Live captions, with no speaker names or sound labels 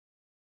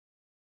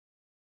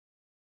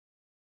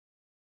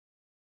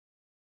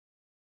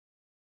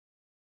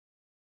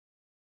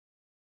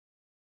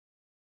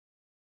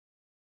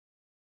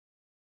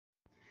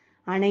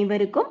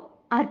அனைவருக்கும்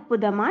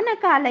அற்புதமான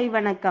காலை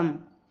வணக்கம்.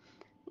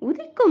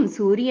 உதிக்கும்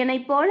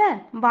சூரியனைப் போல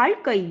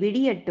வாழ்க்கை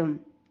விடியட்டும்,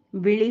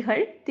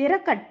 விழிகள்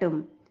திறக்கட்டும்,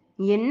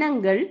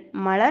 எண்ணங்கள்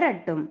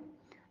மலரட்டும்.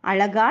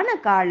 அழகான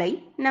காலை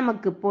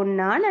நமக்கு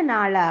பொன்னான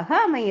நாளாக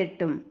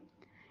அமையட்டும்.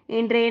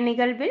 இன்றைய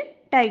நிகழ்வில்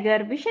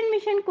டைகர் விஷன்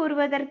மிஷன்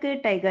கூறுவதற்கு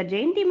டைகர்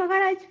ஜெயந்தி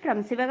மகாராஜ்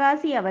ஃப்ரம்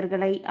சிவகாசி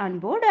அவர்களை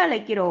அன்போடு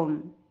அழைக்கிறோம்.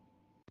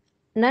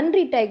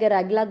 நன்றி tiger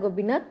Akila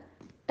Gopinath.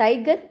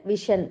 Tiger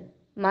vision,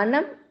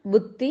 மனம்,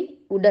 புத்தி,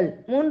 உடல்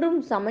மூன்றும்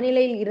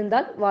சமநிலையில்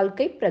இருந்தால்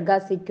வாழ்க்கை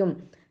பிரகாசிக்கும்.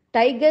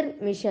 டைகர்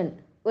மிஷன்,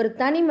 ஒரு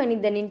தனி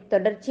மனிதனின்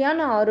தொடர்ச்சியான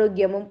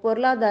ஆரோக்கியமும்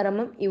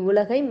பொருளாதாரமும்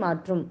இவ்வுலகை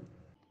மாற்றும்.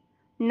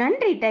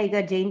 நன்றி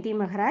டைகர் ஜெயந்தி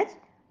மகாராஜ்.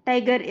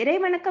 டைகர்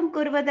இறைவணக்கம்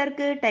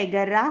கூறுவதற்கு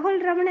டைகர் ராகுல்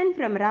ரமணன்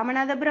ஃப்ரம்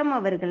ராமநாதபுரம்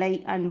அவர்களை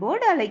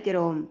அன்போடு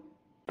அழைக்கிறோம்.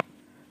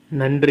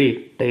 நன்றி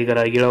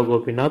டைகர் அகிலா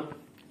கோபிநாத்.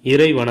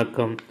 இறை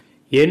வணக்கம்.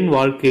 என்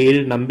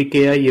வாழ்க்கையில்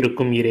நம்பிக்கையாய்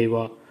இருக்கும்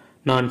இறைவா,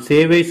 நான்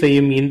சேவை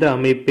செய்யும் இந்த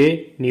அமைப்பே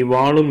நீ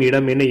வாழும்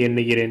இடம் என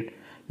எண்ணுகிறேன்.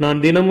 நான்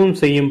தினமும்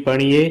செய்யும்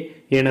பணியே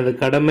எனது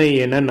கடமை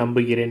என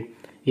நம்புகிறேன்.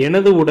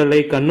 எனது உடலை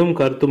கண்ணும்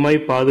கருத்துமாய்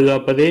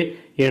பாதுகாப்பதே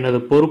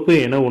எனது பொறுப்பு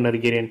என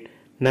உணர்கிறேன்.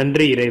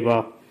 நன்றி இறைவா.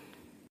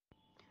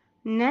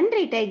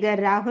 நன்றி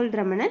டைகர் ராகுல்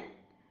ரமணன்.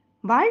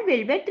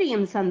 வாழ்வில்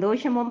வெற்றியும்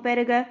சந்தோஷமும்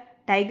பெருக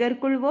டைகர்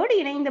குழுவோடு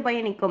இணைந்து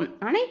பயணிக்கும்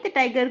அனைத்து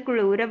டைகர்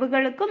குழு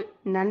உறவுகளுக்கும்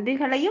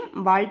நன்றிகளையும்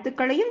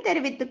வாழ்த்துக்களையும்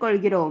தெரிவித்துக்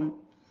கொள்கிறோம்.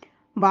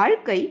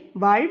 வாழ்க்கை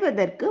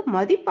வாழ்வதற்கு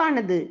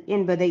மதிப்பானது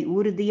என்பதை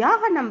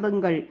உறுதியாக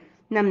நம்புங்கள்.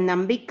 நம்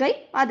நம்பிக்கை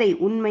அதை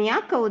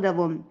உண்மையாக்க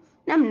உதவும்.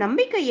 நம்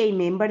நம்பிக்கையை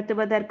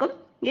மேம்படுத்துவதற்கும்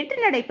 8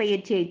 நடை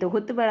பயிற்சியை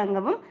தொகுத்து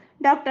வழங்கவும்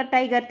டாக்டர்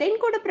டைகர்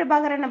தென்கூடு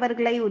பிரபாகரன்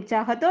அவர்களை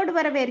உற்சாகத்தோடு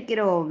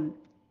வரவேற்கிறோம்.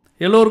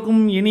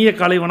 எல்லோருக்கும் இனிய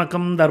காலை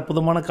வணக்கம். இந்த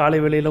அற்புதமான காலை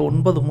வேளையில்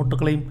 9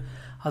 மூட்டுகளையும்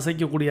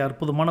அசைக்கக்கூடிய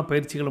அற்புதமான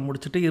பயிற்சிகளை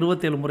முடிச்சுட்டு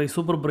 27 முறை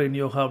சூப்பர் பிரெயின்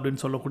யோகா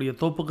அப்படின்னு சொல்லக்கூடிய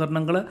தோப்பு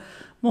கர்ணங்களை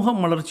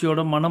முகம்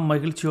மலர்ச்சியோட மனம்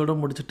மகிழ்ச்சியோடு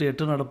முடிச்சுட்டு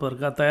 8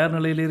 நடப்பதற்காக தயார்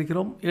நிலையில்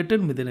இருக்கிறோம். 8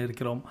 மீதில்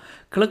இருக்கிறோம்.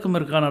 கிழக்கு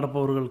மேற்காக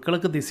நடப்பவர்கள்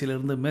கிழக்கு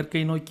திசையிலிருந்து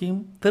மேற்கை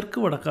நோக்கியும்,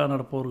 தெற்கு வடக்காக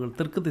நடப்பவர்கள்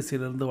தெற்கு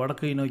திசையிலிருந்து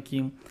வடக்கை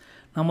நோக்கியும்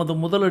நமது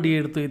முதலடியை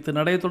எடுத்து வைத்து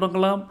நடைய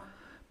தொடங்கலாம்.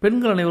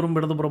 பெண்கள் அனைவரும்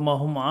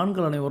இடதுபுறமாகவும்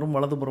ஆண்கள் அனைவரும்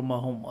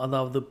வலதுபுறமாகவும்,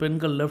 அதாவது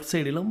பெண்கள் லெஃப்ட்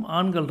சைடிலும்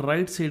ஆண்கள்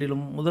ரைட்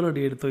சைடிலும்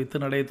முதலடி எடுத்து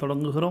வைத்து நடைய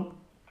தொடங்குகிறோம்.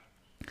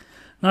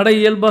 நடை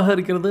இயல்பாக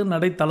இருக்கிறது,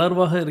 நடை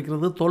தளர்வாக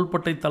இருக்கிறது,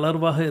 தோள்பட்டை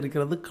தளர்வாக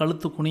இருக்கிறது,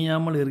 கழுத்து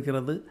குனியாமல்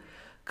இருக்கிறது,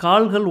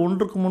 கால்கள்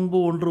ஒன்றுக்கு முன்பு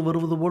ஒன்று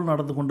வருவது போல்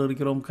நடந்து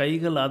கொண்டிருக்கிறோம்,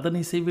 கைகள் அதன்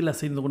இசைவில்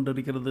அசைந்து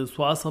கொண்டிருக்கிறது,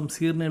 சுவாசம்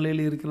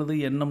சீர்நிலையில் இருக்கிறது,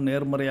 எண்ணம்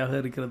நேர்மறையாக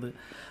இருக்கிறது,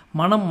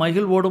 மனம்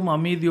மகிழ்வோடும்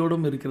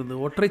அமைதியோடும் இருக்கிறது.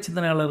 ஒற்றை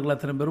சிந்தனையாளர்கள்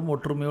அத்தனை பேரும்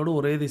ஒற்றுமையோடு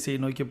ஒரே திசையை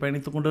நோக்கி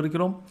பயணித்து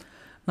கொண்டிருக்கிறோம்.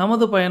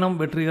 நமது பயணம்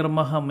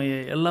வெற்றிகரமாக அமைய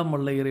எல்லாம்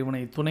வல்ல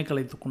இறைவனை துணை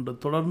கலைத்து கொண்டு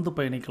தொடர்ந்து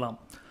பயணிக்கலாம்.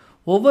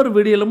 ஒவ்வொரு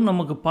வீடியோலும்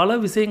நமக்கு பல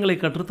விஷயங்களை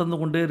கற்றுத்தந்து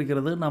கொண்டே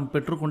இருக்கிறது. நாம்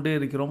பெற்றுக்கொண்டே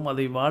இருக்கிறோம்.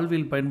 அதை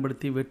வாழ்வில்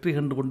பயன்படுத்தி வெற்றி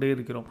கண்டு கொண்டே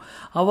இருக்கிறோம்.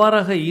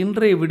 அவ்வாறாக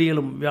இன்றைய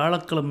விடியலும்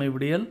வியாழக்கிழமை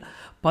விடியல்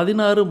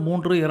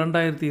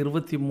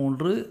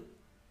 16/3/2023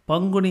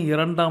 பங்குனி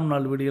 2ஆம்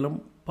நாள் விடியலும்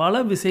பல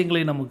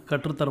விஷயங்களை நமக்கு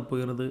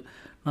கற்றுத்தரப்போகிறது.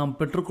 நாம்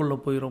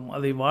பெற்றுக்கொள்ளப் போகிறோம்.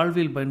 அதை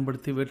வாழ்வில்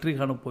பயன்படுத்தி வெற்றி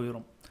காணப்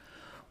போகிறோம்.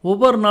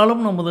 ஒவ்வொரு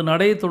நாளும் நமது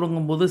நடையை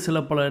தொடங்கும் போது சில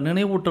பல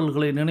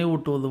நினைவூட்டல்களை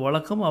நினைவூட்டுவது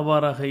வழக்கம்.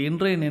 அவ்வாறாக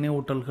இன்றைய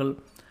நினைவூட்டல்கள்: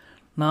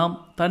 நாம்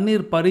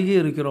தண்ணீர் பருகி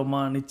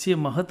இருக்கிறோமா?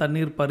 நிச்சயமாக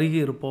தண்ணீர் பருகி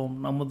இருப்போம்.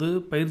 நமது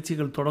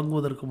பயிற்சிகள்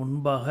தொடங்குவதற்கு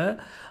முன்பாக,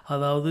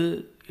 அதாவது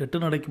 8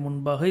 நடைக்கு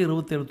முன்பாக,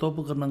 27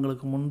 தோப்பு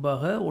கர்ணங்களுக்கு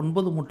முன்பாக,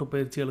 9 மூட்டு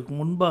பயிற்சிகளுக்கு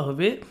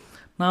முன்பாகவே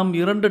நாம்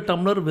 2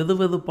 டம்ளர்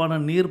வெதுவெதுப்பான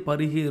நீர்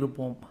பருகி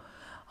இருப்போம்.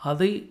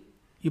 அதை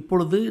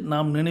இப்பொழுது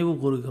நாம் நினைவு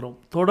கூறுகிறோம்.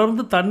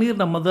 தொடர்ந்து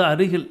தண்ணீர் நமது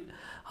அருகில்,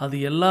 அது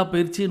எல்லா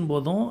பயிற்சியின்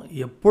போதும்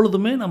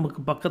எப்பொழுதுமே நமக்கு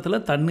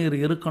பக்கத்தில் தண்ணீர்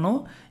இருக்கணும்.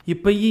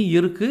 இப்பையும்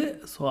இருக்குது.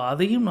 ஸோ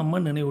அதையும்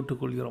நம்ம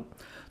நினைவூட்டுக் கொள்கிறோம்.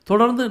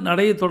 தொடர்ந்து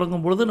நடையை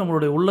தொடங்கும் பொழுது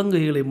நம்மளுடைய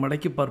உள்ளங்கைகளை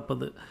மடக்கி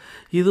பார்ப்பது,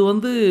 இது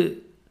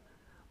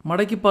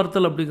மடக்கி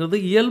பார்த்தல் அப்படிங்கிறது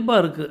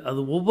இயல்பாக இருக்குது. அது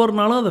ஒவ்வொரு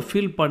நாளும் அதை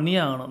ஃபீல் பண்ணியே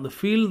ஆகணும். அந்த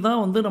ஃபீல்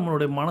தான்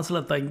நம்மளுடைய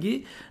மனசில் தங்கி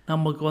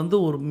நமக்கு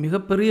ஒரு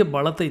மிகப்பெரிய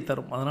பலத்தை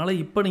தரும். அதனால்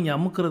இப்போ நீங்கள்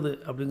அமுக்கிறது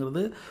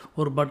அப்படிங்கிறது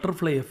ஒரு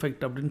பட்டர்ஃப்ளை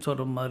எஃபெக்ட் அப்படின்னு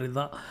சொல்கிற மாதிரி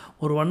தான்.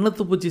 ஒரு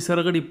வண்ணத்து பூச்சி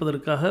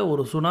சிறகடிப்பதற்காக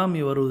ஒரு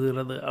சுனாமி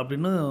வருகிறது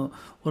அப்படின்னு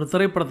ஒரு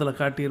திரைப்படத்தில்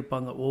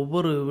காட்டியிருப்பாங்க.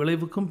 ஒவ்வொரு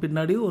விளைவுக்கும்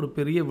பின்னாடி ஒரு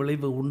பெரிய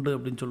விளைவு உண்டு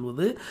அப்படின்னு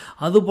சொல்வது.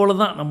 அதுபோல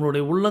தான்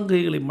நம்மளுடைய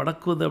உள்ளங்கைகளை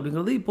மடக்குவது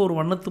அப்படிங்கிறது இப்போ ஒரு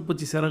வண்ணத்து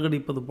பூச்சி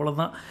சிறகடிப்பது போல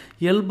தான்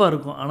இயல்பாக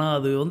இருக்கும். ஆனால்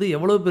அது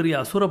எவ்வளோ பெரிய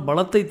அசுர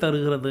பலத்தை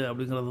தருகிறது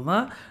அப்படிங்கிறது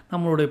தான்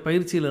நம்மளுடைய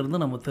பயிற்சியிலிருந்து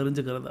நம்ம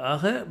தெரிஞ்சுக்கிறது.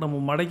 ஆக நம்ம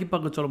மடக்கி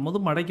பார்க்க சொல்லும் போது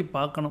மடக்கி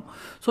பார்க்கணும்.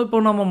 ஸோ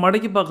இப்போ நம்ம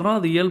மடக்கி பார்க்குறோம்,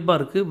 அது இயல்பாக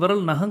இருக்குது.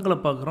 விரல் நகங்களை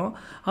பார்க்குறோம்,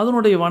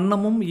 அதனுடைய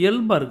வண்ணமும்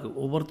இயல்பாக இருக்குது.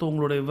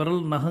 ஒவ்வொருத்தவங்களுடைய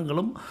விரல்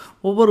நகங்களும்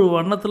ஒவ்வொரு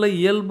வண்ணத்தில்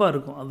இயல்பாக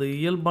இருக்கும். அது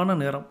இயல்பான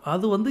நேரம்.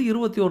 அது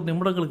 21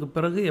 நிமிடங்களுக்கு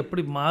பிறகு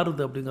எப்படி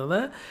மாறுது அப்படிங்கிறத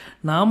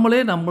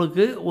நாமளே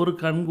நம்மளுக்கு ஒரு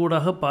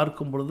கண்கூடாக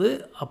பார்க்கும் பொழுது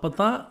அப்போ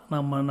தான்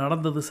நம்ம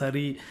நடந்தது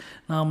சரி,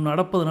 நாம்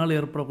நடப்பதனால்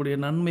ஏற்படக்கூடிய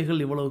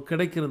நன்மைகள் இவ்வளவு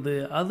கிடைக்கிறது,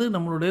 அது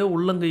நம்மளுடைய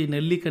உள்ளங்கை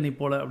நெல்லிக்கனி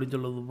போல் அப்படின்னு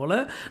சொல்வது போல்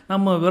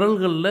நம்ம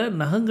விரல்களில்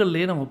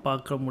நகங்கள்லேயே நம்ம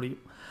பார்க்க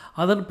முடியும்.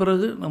 அதன்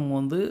பிறகு நம்ம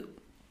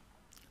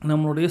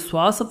நம்மளுடைய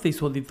சுவாசத்தை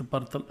சோதித்து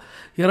பார்த்தல்.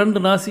 2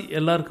 நாசி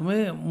எல்லாருக்குமே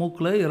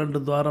மூக்கில் 2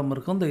 துவாரம்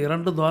இருக்கும். இந்த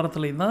 2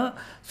 துவாரத்துலேயும் தான்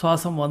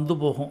சுவாசம் வந்து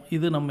போகும்.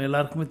 இது நம்ம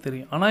எல்லாருக்குமே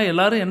தெரியும். ஆனால்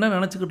எல்லோரும் என்ன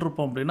நினச்சிக்கிட்டு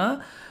இருப்போம் அப்படின்னா,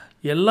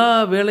 எல்லா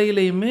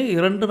வேளையிலையுமே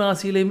 2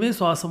 நாசிலையுமே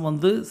சுவாசம்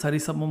வந்து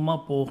சரிசமமாக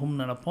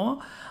போகும்னு நினைப்போம்.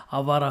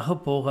 அவ்வாறாக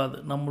போகாது.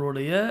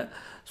 நம்மளுடைய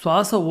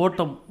சுவாச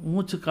ஓட்டம்,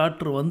 மூச்சு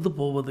காற்று வந்து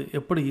போவது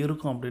எப்படி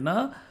இருக்கும் அப்படின்னா,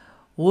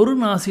 ஒரு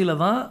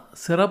நாசியில் தான்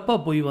சிறப்பாக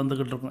போய்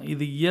வந்துக்கிட்டு இருக்கும்.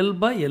 இது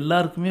இயல்பாக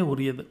எல்லாருக்குமே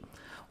உரியது.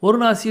 ஒரு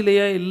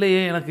நாசிலேயே இல்லையே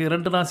எனக்கு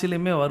 2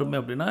 நாசிலையுமே வருமே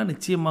அப்படின்னா,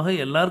 நிச்சயமாக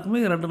எல்லாருக்குமே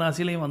 2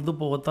 நாசிலையும் வந்து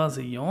போகத்தான்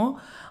செய்யும்.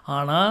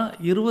 ஆனால்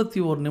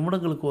 21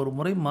 நிமிடங்களுக்கு ஒரு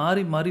முறை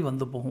மாறி மாறி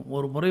வந்து போகும்.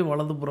 ஒரு முறை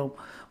வலதுபுறம்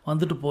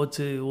வந்துட்டு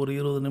போச்சு ஒரு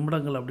 20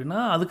 நிமிடங்கள் அப்படின்னா,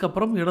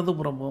 அதுக்கப்புறம்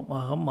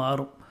இடதுபுறமாக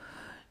மாறும்.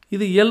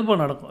 இது இயல்பாக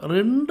நடக்கும்.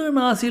 2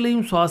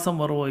 நாசிலையும்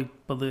சுவாசம் வர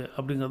வைப்பது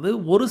அப்படிங்கிறது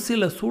ஒரு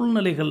சில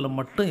சூழ்நிலைகளில்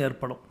மட்டும்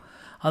ஏற்படும்.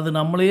 அது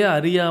நம்மளையே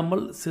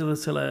அறியாமல்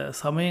சில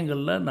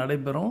சமயங்களில்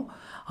நடைபெறும்.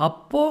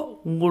 அப்போது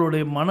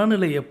உங்களுடைய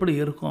மனநிலை எப்படி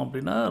இருக்கும்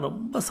அப்படின்னா,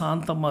 ரொம்ப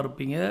சாந்தமாக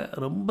இருப்பீங்க,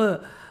 ரொம்ப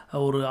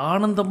ஒரு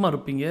ஆனந்தமாக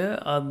இருப்பீங்க,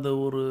 அந்த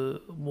ஒரு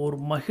ஒரு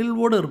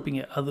மகிழ்வோடு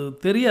இருப்பீங்க. அது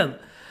தெரியாது.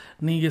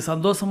 நீங்கள்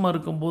சந்தோஷமாக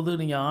இருக்கும்போது,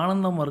 நீங்கள்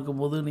ஆனந்தமாக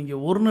இருக்கும்போது,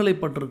 நீங்கள்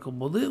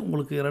ஒருநிலைப்பட்டிருக்கும்போது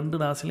உங்களுக்கு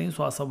 2 நாசிலையும்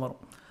சுவாசம்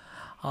வரும்.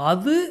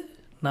 அது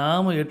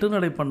நாம் 8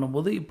 நடை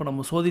பண்ணும்போது இப்போ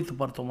நம்ம சோதித்து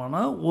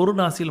பார்த்தோம்னா ஒரு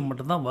நாசியில்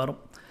மட்டும்தான்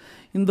வரும்.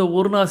 இந்த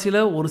ஒரு நாசியில்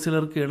ஒரு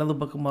சிலருக்கு இடது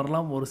பக்கம்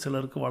வரலாம், ஒரு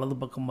சிலருக்கு வலது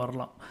பக்கம்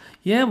வரலாம்.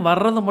 ஏன்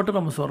வர்றதை மட்டும்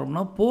நம்ம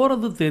சொல்கிறோம்னா,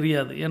 போகிறது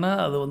தெரியாது. ஏன்னா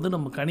அது வந்து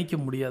நம்ம கணிக்க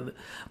முடியாது.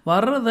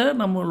 வர்றதை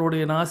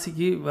நம்மளுடைய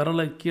நாசிக்கு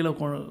விரலை கீழே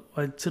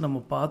வச்சு நம்ம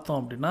பார்த்தோம்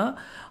அப்படின்னா,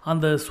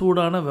 அந்த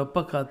சூடான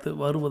வெப்பக்காற்று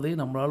வருவதை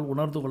நம்மளால்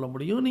உணர்ந்து கொள்ள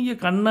முடியும்.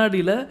 நீங்கள்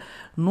கண்ணாடியில்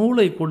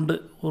நூலை கொண்டு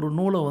ஒரு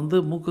நூலை வந்து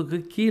மூக்குக்கு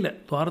கீழே,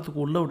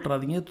 துவாரத்துக்கு உள்ளே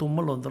விட்டுறாதீங்க,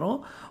 தும்மல்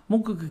வந்துடும்.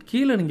 மூக்குக்கு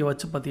கீழே நீங்கள்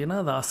வச்சு பார்த்தீங்கன்னா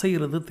அது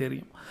அசைகிறது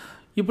தெரியும்.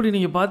 இப்படி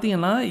நீங்கள்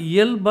பார்த்தீங்கன்னா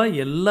இயல்பாக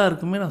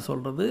எல்லாருக்குமே நான்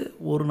சொல்கிறது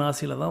ஒரு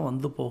நாசியில் தான்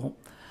வந்து போகும்.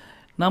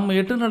 நம்ம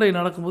 8 நடை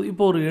நடக்கும்போது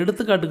இப்போ ஒரு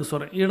எடுத்துக்காட்டுக்கு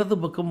சொல்கிறேன். இடது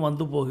பக்கம்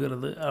வந்து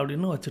போகிறது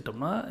அப்படின்னு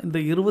வச்சுட்டோம்னா, இந்த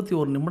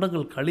 21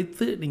 நிமிடங்கள்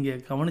கழித்து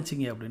நீங்கள்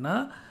கவனிச்சிங்க அப்படின்னா,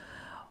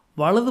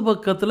 வலது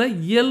பக்கத்தில்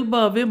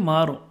இயல்பாகவே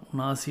மாறும்.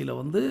 நாசியில்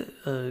வந்து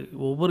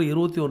ஒவ்வொரு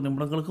 21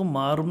 நிமிடங்களுக்கும்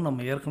மாறும்னு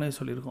நம்ம ஏற்கனவே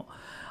சொல்லியிருக்கோம்.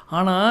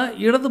 ஆனால்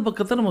இடது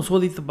பக்கத்தை நம்ம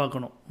சோதித்து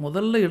பார்க்கணும்.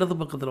 முதல்ல இடது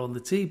பக்கத்தில்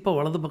வந்துச்சு, இப்போ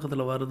வலது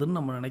பக்கத்தில் வருதுன்னு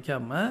நம்ம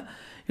நினைக்காம,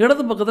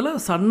 இடது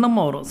பக்கத்தில்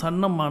சன்னமாக வரும்.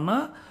 சன்னமானா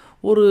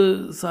ஒரு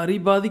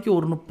சரிபாதிக்கு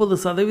ஒரு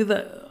 30%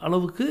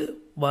 அளவுக்கு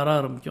வர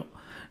ஆரம்பிக்கும்.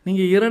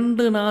 நீங்கள்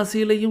 2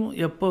 நாசிலையும்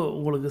எப்போ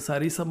உங்களுக்கு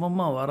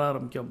சரிசமமாக வர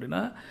ஆரம்பிக்கும்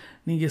அப்படின்னா,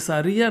 நீங்கள்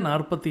சரியாக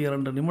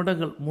 42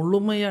 நிமிடங்கள்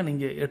முழுமையாக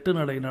நீங்கள் 8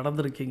 நடை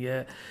நடந்திருக்கீங்க.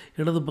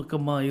 இடது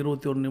பக்கமாக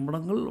 21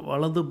 நிமிடங்கள்,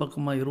 வலது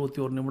பக்கமாக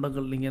 21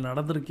 நிமிடங்கள் நீங்கள்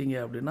நடந்திருக்கீங்க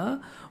அப்படின்னா,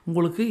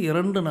 உங்களுக்கு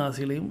 2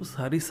 நாசிலையும்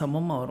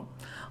சரிசமமாக வரும்.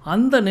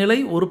 அந்த நிலை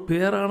ஒரு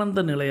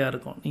பேரானந்த நிலையாக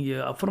இருக்கும்.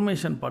 நீங்கள்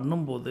அஃபர்மேஷன்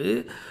பண்ணும்போது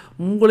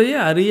உங்களையே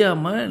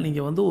அறியாமல்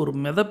நீங்கள் வந்து ஒரு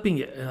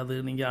மிதப்பீங்க. அது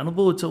நீங்கள்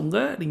அனுபவித்தவங்க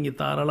நீங்கள்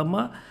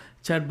தாராளமாக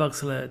சேட்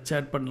பாக்ஸில்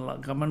சேட் பண்ணலாம்,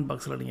 கமெண்ட்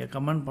பாக்ஸில் நீங்கள்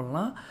கமெண்ட்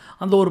பண்ணலாம்.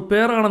 அந்த ஒரு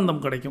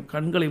பேரானந்தம் கிடைக்கும்.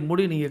 கண்களை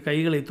மூடி நீங்கள்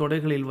கைகளை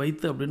தொடைகளில்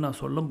வைத்து அப்படின்னு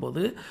நான்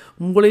சொல்லும்போது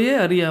உங்களையே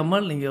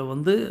அறியாமல் நீங்கள்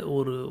வந்து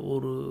ஒரு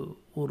ஒரு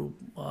ஒரு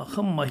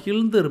அகம்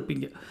மகிழ்ந்து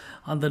இருப்பீங்க.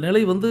 அந்த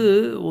நிலை வந்து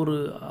ஒரு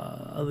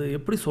அது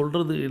எப்படி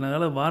சொல்கிறது,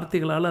 என்னால்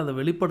வார்த்தைகளால் அதை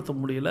வெளிப்படுத்த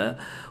முடியல.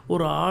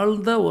 ஒரு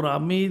ஆழ்ந்த ஒரு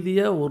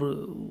அமைதியாக ஒரு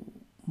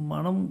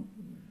மனம்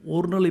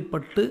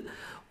ஒருநிலைப்பட்டு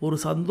ஒரு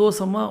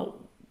சந்தோஷமாக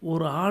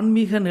ஒரு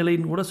ஆன்மீக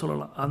நிலைன்னு கூட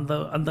சொல்லலாம்.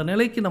 அந்த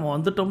நிலைக்கு நம்ம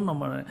வந்துட்டோம்.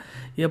 நம்ம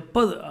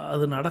எப்போ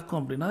அது நடக்கும்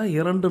அப்படின்னா,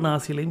 2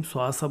 நாசிலையும்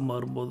சுவாசம்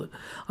வரும்போது,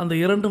 அந்த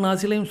 2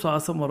 நாசிலையும்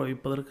சுவாசம் வர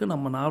வைப்பதற்கு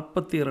நம்ம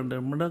 42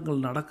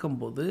 நிமிடங்கள்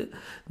நடக்கும்போது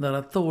இந்த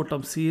இரத்த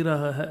ஓட்டம்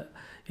சீராக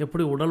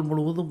எப்படி உடல்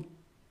முழுவதும்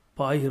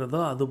பாய்கிறதோ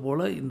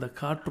அதுபோல் இந்த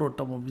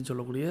காற்றோட்டம் அப்படின்னு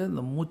சொல்லக்கூடிய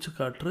இந்த மூச்சு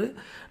காற்று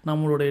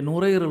நம்மளுடைய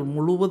நுரையீரல்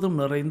முழுவதும்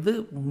நிறைந்து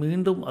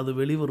மீண்டும் அது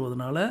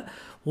வெளிவருவதனால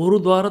ஒரு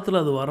துவாரத்தில்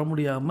அது வர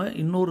முடியாமல்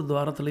இன்னொரு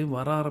துவாரத்துலையும்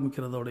வர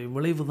ஆரம்பிக்கிறதோடைய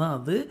விளைவு தான்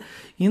அது.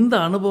 இந்த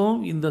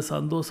அனுபவம், இந்த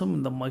சந்தோஷம்,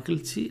 இந்த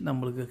மகிழ்ச்சி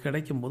நம்மளுக்கு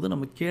கிடைக்கும்போது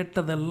நம்ம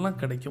கேட்டதெல்லாம்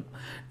கிடைக்கும்.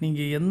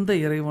 நீங்கள் எந்த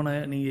இறைவனை,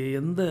 நீங்கள்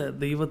எந்த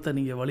தெய்வத்தை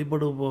நீங்கள்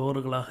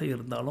வழிபடுபவர்களாக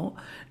இருந்தாலும்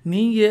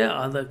நீங்கள்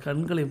அதை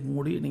கண்களை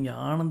மூடி நீங்கள்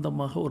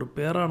ஆனந்தமாக ஒரு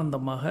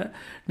பேரானந்தமாக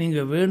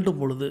நீங்கள்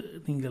வேண்டும் பொழுது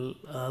நீங்கள்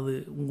அது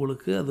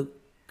உங்களுக்கு அது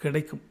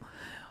கிடைக்கும்.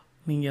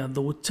 நீங்கள் அந்த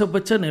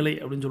உச்சபட்ச நிலை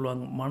அப்படின்னு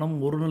சொல்லுவாங்க. மனம்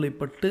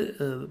ஒருநிலைப்பட்டு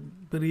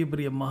பெரிய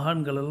பெரிய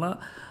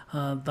மகான்களெல்லாம்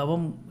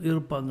தவம்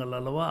இருப்பாங்கள்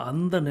அல்லவா,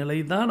 அந்த நிலை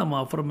தான் நம்ம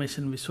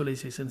அஃபர்மேஷன்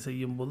விஷுவலைசேஷன்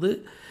செய்யும்போது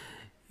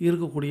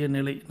இருக்கக்கூடிய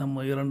நிலை.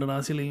 நம்ம 2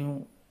 நாசிலையும்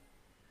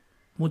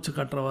மூச்சு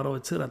காற்றை வர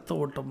வச்சு ரத்த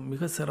ஓட்டம்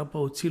மிக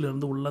சிறப்பாக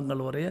உச்சியிலிருந்து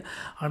உள்ளங்கள் வரைய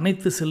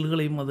அனைத்து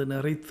செல்களையும் அது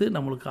நிறைத்து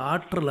நம்மளுக்கு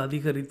ஆற்றல்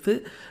அதிகரித்து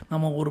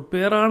நம்ம ஒரு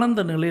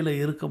பேரானந்த நிலையில்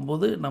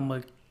இருக்கும்போது நம்ம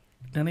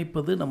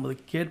நினைப்பது, நமது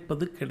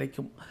கேட்பது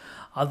கிடைக்கும்.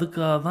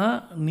 அதுக்காக தான்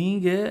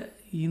நீங்கள்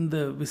இந்த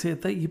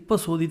விஷயத்தை இப்போ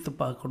சோதித்து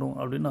பார்க்கணும்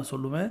அப்படின்னு நான்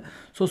சொல்லுவேன்.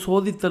 ஸோ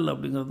சோதித்தல்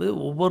அப்படிங்கிறது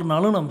ஒவ்வொரு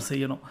நாளும் நம்ம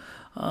செய்யணும்.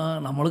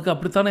 நம்மளுக்கு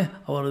அப்படித்தானே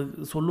அவர்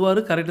சொல்லுவார்,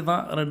 கரெக்டு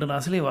தான், 2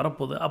 நாசிலையும்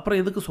வரப்போகுது, அப்புறம்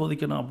எதுக்கு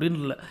சோதிக்கணும் அப்படின்னு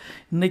இல்லை.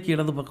 இன்றைக்கி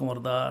இடது பக்கம்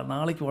வருதா,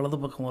 நாளைக்கு வலது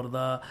பக்கம்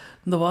வருதா,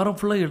 இந்த வாரம்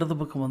ஃபுல்லாக இடது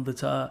பக்கம்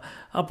வந்துச்சா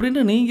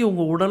அப்படின்னு நீங்கள்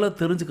உங்கள் உடலை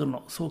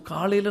தெரிஞ்சுக்கணும். ஸோ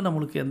காலையில்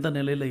நம்மளுக்கு எந்த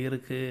நிலையில்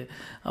இருக்குது,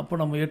 அப்போ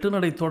நம்ம 8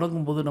 நடை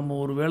தொடங்கும்போது நம்ம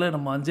ஒரு வேளை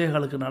நம்ம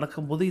 5:15க்கு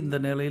நடக்கும்போது இந்த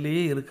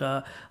நிலையிலேயே இருக்கா,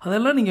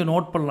 அதெல்லாம் நீங்கள்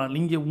நோட் பண்ணலாம்.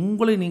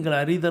 உங்களை நீங்கள்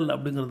அறிதல்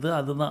அப்படிங்கிறது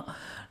அதுதான்.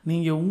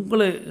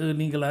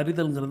 நீங்கள்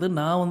அறிதல்ங்கிறது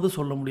நான்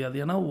சொல்ல முடியாது.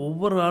 ஏன்னா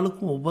ஒவ்வொரு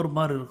ஆளுக்கும் ஒவ்வொரு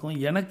மாதிரி இருக்கும்.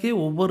 எனக்கே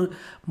ஒவ்வொரு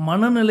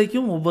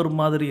மனநிலைக்கும் ஒவ்வொரு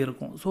மாதிரி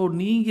இருக்கும். ஸோ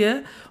நீங்கள்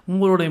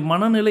உங்களுடைய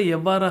மனநிலை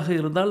எவ்வாறாக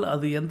இருந்தால்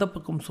அது எந்த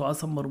பக்கம்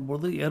சுவாசம்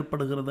வரும்போது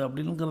ஏற்படுகிறது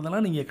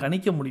அப்படிங்கிறதெல்லாம் நீங்கள்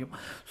கணிக்க முடியும்.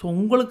 ஸோ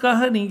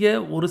உங்களுக்காக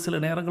நீங்கள் ஒரு சில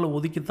நேரங்களை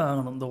ஒதுக்கித்தான்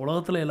ஆகணும். இந்த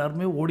உலகத்தில்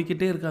எல்லாருமே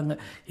ஓடிக்கிட்டே இருக்காங்க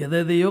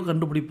எதையோ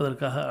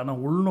கண்டுபிடிப்பதற்காக.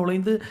 ஆனால்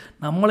உள்நுழைந்து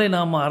நம்மளை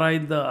நாம்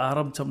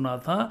ஆரம்பித்தோம்னா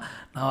தான்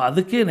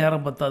அதுக்கே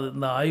நேரம் பத்தாது,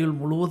 இந்த ஆயுள்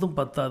முழுவதும்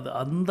பத்தாது.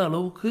 அந்த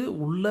அளவுக்கு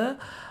உள்ள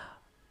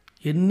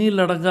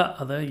எண்ணில் அடங்கா,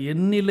 அதை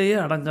எண்ணிலேயே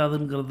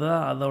அடங்காதுங்கிறது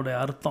தான் அதோடைய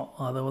அர்த்தம்.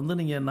 அதை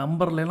நீங்கள்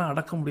நம்பர்லாம்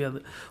அடக்க முடியாது.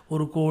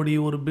 1 கோடி,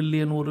 1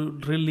 பில்லியன், 1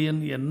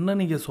 ட்ரில்லியன் என்ன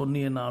நீங்கள்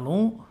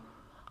சொன்னீங்கன்னாலும்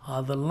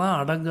அதெல்லாம்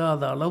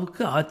அடங்காத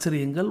அளவுக்கு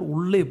ஆச்சரியங்கள்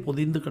உள்ளே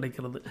பொதிந்து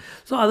கிடைக்கிறது.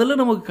 ஸோ அதில்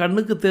நமக்கு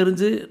கண்ணுக்கு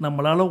தெரிஞ்சு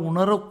நம்மளால்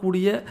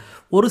உணரக்கூடிய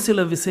ஒரு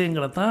சில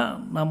விஷயங்களை தான்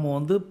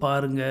நம்ம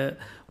பாருங்கள்,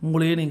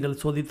 உங்களையே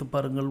நீங்கள் சோதித்து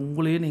பாருங்கள்,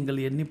 உங்களையே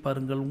நீங்கள் எண்ணி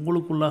பாருங்கள்,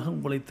 உங்களுக்குள்ளாக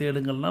உங்களை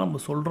தேடுங்கள்லாம்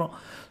நம்ம சொல்கிறோம்.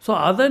 ஸோ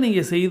அதை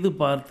நீங்கள் செய்து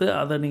பார்த்து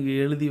அதை நீங்கள்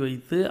எழுதி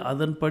வைத்து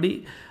அதன்படி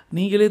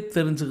நீங்களே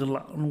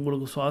தெரிஞ்சுக்கலாம்.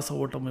 உங்களுக்கு சுவாச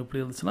ஓட்டம் எப்படி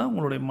இருந்துச்சுன்னா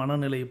உங்களுடைய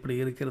மனநிலை எப்படி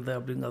இருக்கிறது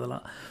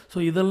அப்படிங்கிறதெல்லாம். ஸோ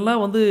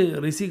இதெல்லாம்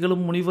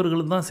ரிஷிகளும்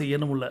முனிவர்களும் தான்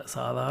செய்யணும்ல,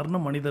 சாதாரண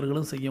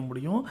மனிதர்களும் செய்ய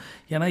முடியும்.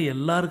 ஏன்னா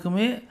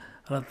எல்லாருக்குமே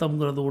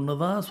ரத்தம்ங்கிறது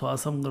ஒன்று தான்,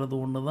 சுவாசங்கிறது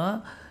ஒன்று தான்,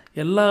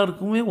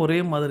 எல்லாருக்குமே ஒரே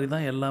மாதிரி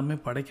தான் எல்லாமே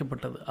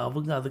படைக்கப்பட்டது.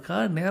 அவங்க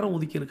அதுக்காக நேரம்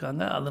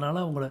ஒதுக்கியிருக்காங்க. அதனால்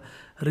அவங்கள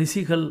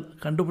ரிஷிகள்,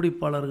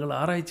 கண்டுபிடிப்பாளர்கள்,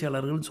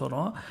 ஆராய்ச்சியாளர்கள்னு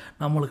சொல்கிறோம்.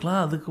 நம்மளுக்கெலாம்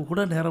அதுக்கு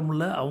கூட நேரம்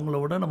இல்லை.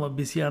 அவங்கள விட நம்ம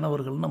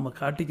பிஸியானவர்கள்னு நம்ம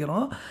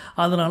காட்டிக்கிறோம்.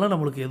 அதனால்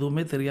நம்மளுக்கு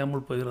எதுவுமே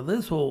தெரியாமல் போகிறது.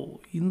 ஸோ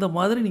இந்த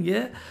மாதிரி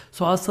நீங்கள்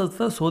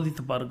சுவாசத்தை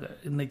சோதித்து பாருங்கள்.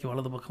 இன்றைக்கி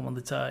வலது பக்கம்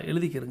வந்துச்சா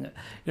எழுதிக்கிறங்க,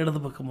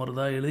 இடது பக்கம்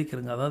வருதா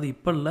எழுதிக்கிறங்க. அதாவது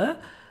இப்போ இல்லை,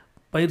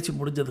 பயிற்சி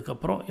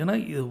முடிஞ்சதுக்கப்புறம். ஏன்னா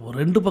இது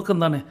 2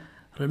 பக்கம் தானே,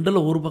 2ல்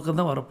 1 பக்கம்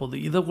தான் வரப்போகுது.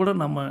 இதை கூட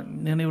நம்ம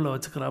நினைவில்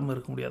வச்சுக்கிறாமல்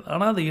இருக்க முடியாது.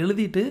 ஆனால் அதை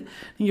எழுதிட்டு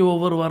நீங்கள்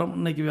ஒவ்வொரு வாரம்,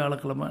 இன்றைக்கி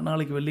வியாழக்கிழமை,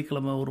 நாளைக்கு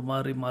வெள்ளிக்கிழமை ஒரு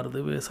மாதிரி மாறுது,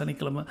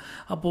 சனிக்கிழமை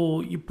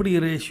அப்போது இப்படி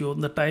ரேஷியோ,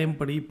 இந்த டைம்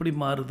படி இப்படி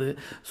மாறுது.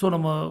 ஸோ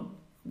நம்ம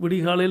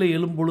விடிகாலையில்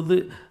எழும்பொழுது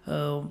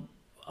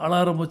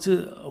அலாரம் வச்சு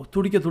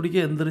துடிக்க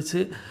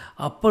எந்திரிச்சு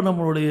அப்போ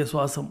நம்மளுடைய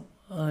சுவாசம்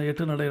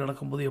 8 நடை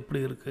நடக்கும்போது எப்படி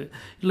இருக்குது,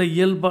 இல்லை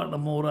இயல்பாக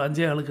நம்ம ஒரு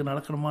 5:15க்கு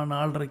நடக்கணுமா,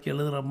 4:30க்கு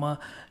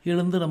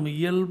எழுந்து நம்ம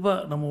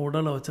இயல்பாக நம்ம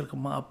உடலை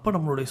வச்சுருக்கோமா, அப்போ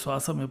நம்மளுடைய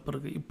சுவாசம் எப்போ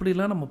இருக்குது,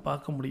 இப்படிலாம் நம்ம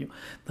பார்க்க முடியும்.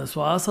 இந்த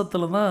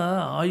சுவாசத்தில் தான்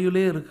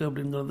ஆயுளே இருக்குது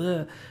அப்படிங்கிறது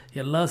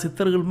எல்லா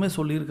சித்தர்களுமே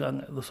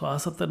சொல்லியிருக்காங்க. இந்த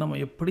சுவாசத்தை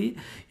நம்ம எப்படி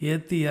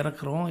ஏற்றி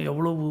இறக்குறோம்,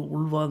 எவ்வளவு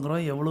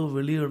உள்வாங்குகிறோம், எவ்வளவு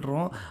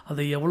வெளியிடுறோம்,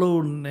 அதை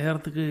எவ்வளவு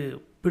நேரத்துக்கு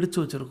பிடிச்சு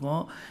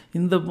வச்சுருக்கோம்,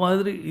 இந்த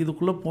மாதிரி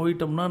இதுக்குள்ளே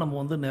போயிட்டோம்னா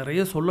நம்ம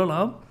நிறைய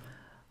சொல்லலாம்.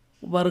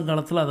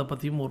 வருங்காலத்தில் அதை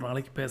பற்றியும் ஒரு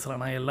நாளைக்கு பேசலாம்.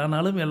 நான் எல்லா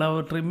நாளும்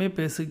எல்லாவற்றையுமே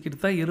பேசிக்கிட்டு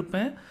தான்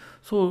இருப்பேன்.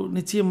 ஸோ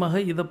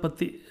நிச்சயமாக இதை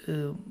பற்றி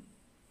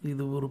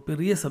இது ஒரு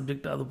பெரிய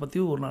சப்ஜெக்ட், அதை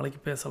பற்றி ஒரு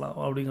நாளைக்கு பேசலாம்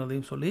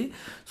அப்படிங்கிறதையும் சொல்லி,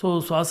 ஸோ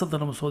சுவாசத்தை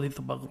நம்ம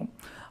சோதித்து பார்க்குறோம்.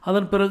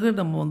 அதன் பிறகு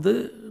நம்ம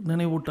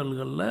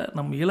நினைவூட்டல்களில்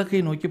நம்ம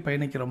இலக்கை நோக்கி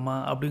பயணிக்கிறோமா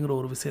அப்படிங்கிற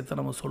ஒரு விஷயத்தை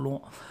நம்ம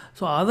சொல்லுவோம்.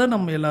 ஸோ அதை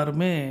நம்ம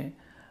எல்லாருமே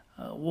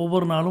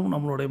ஒவ்வொரு நாளும்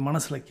நம்மளுடைய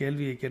மனசில்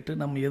கேள்வியை கேட்டு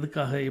நம்ம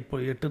எதுக்காக இப்போ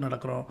 8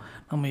 நடக்கிறோம்,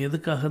 நம்ம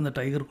எதுக்காக இந்த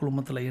டைகர்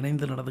குழுமத்தில்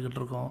இணைந்து நடந்துக்கிட்டு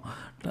இருக்கோம்,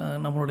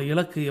 நம்மளோட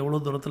இலக்கு எவ்வளோ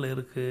தூரத்தில்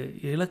இருக்குது,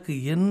 இலக்கு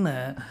என்ன,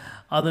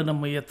 அதை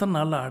நம்ம எத்தனை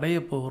நாளில் அடைய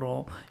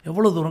போகிறோம்,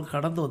 எவ்வளோ தூரம்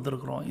கடந்து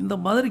வந்திருக்கிறோம், இந்த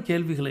மாதிரி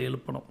கேள்விகளை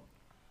எழுப்பணும்.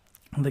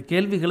 இந்த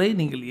கேள்விகளை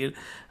நீங்கள்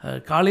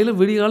காலையில்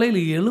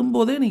விடிகாலையில்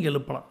எழும்போதே நீங்கள்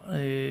எழுப்பலாம்.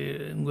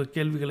 உங்கள்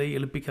கேள்விகளை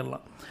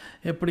எழுப்பிக்கலாம்.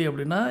 எப்படி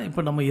அப்படின்னா,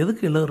 இப்போ நம்ம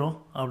எதுக்கு எழுதுகிறோம்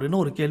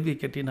அப்படின்னு ஒரு கேள்வியை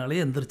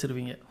கேட்டினாலே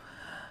எந்திரிச்சிருவீங்க.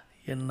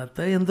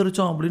 என்னத்தை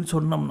எந்திரிச்சோம் அப்படின்னு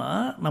சொன்னோம்னா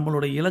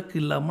நம்மளோட இலக்கு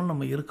இல்லாமல்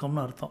நம்ம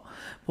இருக்கோம்னு அர்த்தம்.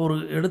 இப்போ ஒரு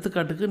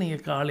எடுத்துக்காட்டுக்கு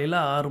நீங்கள் காலையில்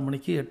 6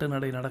 மணிக்கு 8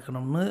 நடை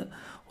நடக்கணும்னு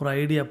ஒரு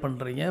ஐடியா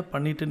பண்ணுறீங்க.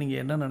 பண்ணிவிட்டு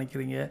நீங்கள் என்ன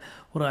நினைக்கிறீங்க,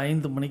 ஒரு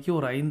 5 மணிக்கு,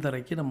 ஒரு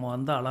 5:30க்கு நம்ம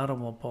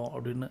அலாரம் வைப்போம்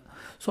அப்படின்னு.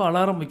 ஸோ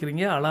அலாரம்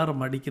வைக்கிறீங்க,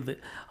 அலாரம் அடிக்குது.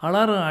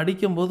 அலாரம்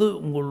அடிக்கும்போது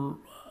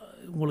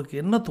உங்களுக்கு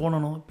என்ன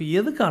தோணணும், இப்போ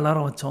எதுக்கு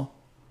அலாரம் வச்சோம்,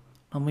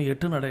 நம்ம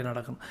 8 நடை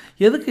நடக்கணும்.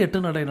 எதுக்கு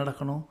 8 நடை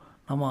நடக்கணும்,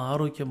 நம்ம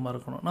ஆரோக்கியமாக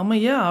இருக்கணும். நம்ம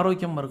ஏன்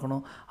ஆரோக்கியமாக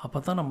இருக்கணும், அப்போ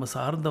தான் நம்ம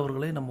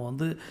சார்ந்தவர்களை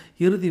நம்ம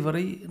இறுதி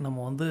வரை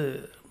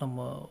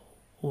நம்ம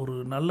ஒரு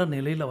நல்ல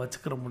நிலையில்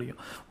வச்சுக்கிற முடியும்.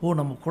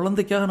 நம்ம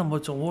குழந்தைக்காக நம்ம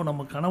வச்சோம்,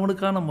 நம்ம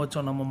கணவனுக்காக நம்ம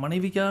வச்சோம், நம்ம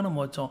மனைவிக்காக நம்ம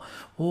வச்சோம்,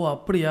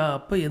 அப்படியா,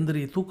 அப்போ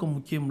எந்திரி, தூக்கம்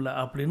முக்கியம் இல்லை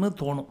அப்படின்னு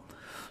தோணும்.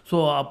 ஸோ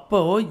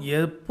அப்போது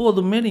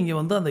எப்போதுமே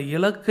நீங்கள் அந்த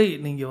இலக்கை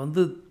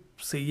நீங்கள்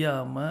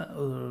செய்யாமல்,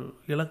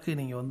 இலக்கை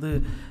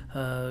நீங்கள்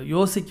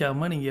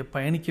யோசிக்காமல் நீங்கள்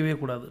பயணிக்கவே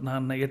கூடாது.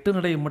 நான் 8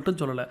 நடையை மட்டும்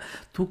சொல்லலை,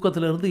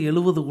 தூக்கத்திலிருந்து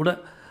எழுவது கூட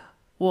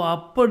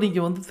அப்போ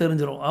நீங்கள் வந்து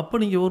தெரிஞ்சிடும். அப்போ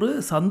நீங்கள் ஒரு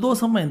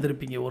சந்தோஷமாக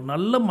எந்திரிப்பீங்க, ஒரு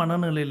நல்ல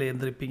மனநிலையில்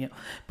எந்திரிப்பீங்க.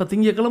 இப்போ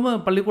திங்கக்கிழமை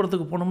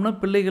பள்ளிக்கூடத்துக்கு போனோம்னா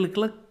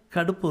பிள்ளைகளுக்கெல்லாம்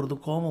கடுப்பு வருது,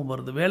 கோபம்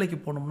வருது. வேலைக்கு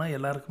போனோம்னா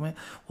எல்லாருக்குமே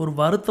ஒரு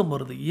வருத்தம்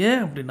வருது.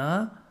 ஏன் அப்படின்னா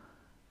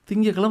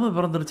திங்கக்கிழமை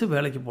பிறந்துருச்சு,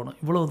 வேலைக்கு போகணும்,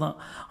 இவ்வளவு தான்.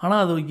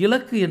 ஆனால் அது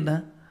இலக்கு என்ன?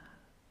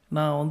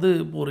 நான் வந்து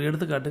ஒரு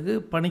எடுத்துக்காட்டுக்கு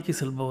பணிக்கு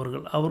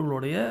செல்பவர்கள்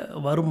அவர்களுடைய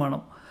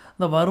வருமானம்,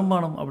 இந்த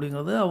வருமானம்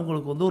அப்படிங்கிறது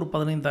அவங்களுக்கு வந்து ஒரு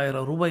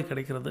 15,000 ரூபாய்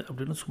கிடைக்கிறது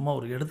அப்படின்னு சும்மா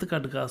ஒரு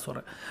எடுத்துக்காட்டுக்காக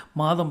சொல்கிறேன்.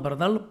 மாதம்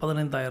பிறந்தால்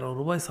 15,000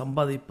 ரூபாய்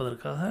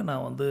சம்பாதிப்பதற்காக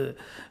நான் வந்து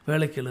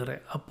வேலைக்கு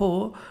எழுகிறேன்.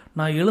 அப்போது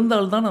நான்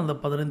எழுந்தால்தான் அந்த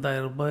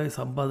 15,000 ரூபாய்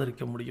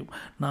சம்பாதிக்க முடியும்.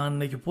 நான்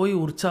இன்றைக்கி போய்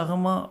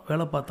உற்சாகமாக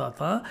வேலை பார்த்தா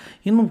தான்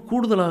இன்னும்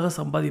கூடுதலாக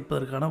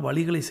சம்பாதிப்பதற்கான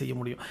வழிகளை செய்ய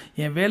முடியும்.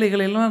 என்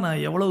வேலைகளெல்லாம்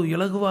நான் எவ்வளவு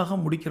இலகுவாக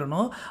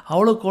முடிக்கிறேனோ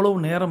அவ்வளோக்கு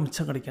அவ்வளவு நேரம்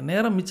மிச்சம் கிடைக்கும்.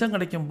 நேரம் மிச்சம்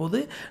கிடைக்கும்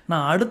போது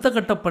நான் அடுத்த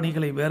கட்ட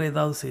பணிகளை வேறு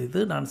ஏதாவது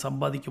செய்து நான்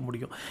சம்பாதிக்க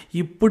முடியும்.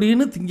 இப்படின்னு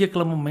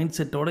திங்கக்கிழமை மைண்ட்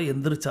செட்டோடு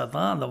எந்திரிச்சா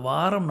தான் அந்த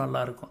வாரம்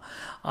நல்லாயிருக்கும்.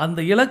 அந்த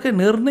இலக்கை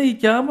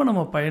நிர்ணயிக்காமல்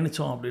நம்ம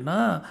பயணித்தோம் அப்படின்னா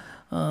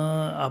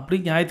அப்படி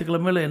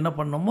ஞாயிற்றுக்கிழமையில் என்ன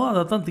பண்ணோமோ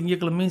அதை தான்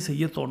திங்கக்கிழமையும்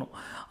செய்ய தோணும்.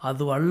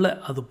 அது அல்ல.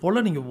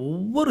 அதுபோல் நீங்கள்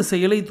ஒவ்வொரு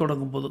செயலையும்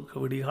தொடங்கும் போது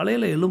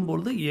விடிகாலையில்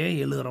எழும்பொழுது ஏன்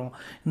எழுகிறோம்,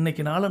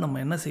 இன்றைக்கி நாளில் நம்ம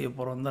என்ன செய்ய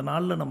போகிறோம், இந்த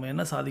நாளில் நம்ம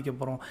என்ன சாதிக்க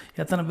போகிறோம்,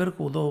 எத்தனை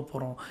பேருக்கு உதவ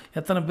போகிறோம்,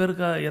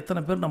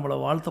 எத்தனை பேர் நம்மளை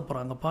வாழ்த்த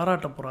போகிறாங்க,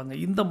 பாராட்ட போகிறாங்க,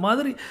 இந்த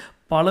மாதிரி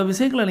பல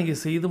விஷயங்களை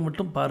நீங்கள் செய்து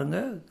மட்டும்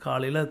பாருங்கள்.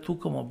 காலையில்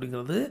தூக்கம்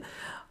அப்படிங்கிறது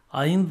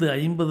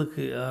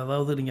 5:50க்கு,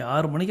 அதாவது நீங்கள்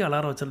 6 மணிக்கு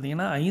அலாரம்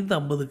வச்சுருந்தீங்கன்னா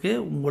 5:50க்கே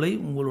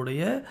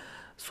உங்களுடைய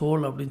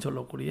சோல் அப்படின்னு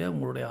சொல்லக்கூடிய,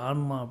 உங்களுடைய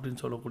ஆன்மா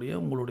அப்படின்னு சொல்லக்கூடிய,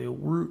 உங்களுடைய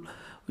உள்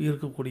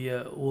இருக்கக்கூடிய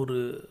ஒரு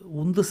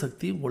உந்து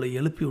சக்தி உங்களை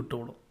எழுப்பி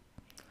விட்டுவிடும்.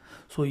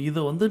 ஸோ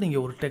இதை வந்து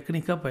நீங்கள் ஒரு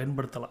டெக்னிக்காக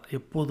பயன்படுத்தலாம்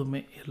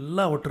எப்போதுமே,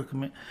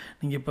 எல்லாவற்றுக்குமே.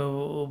 நீங்கள்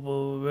இப்போ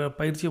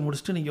பயிற்சியை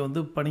முடிச்சுட்டு நீங்கள்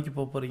வந்து பணிக்கு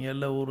போக போகிறீங்க,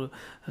 இல்லை ஒரு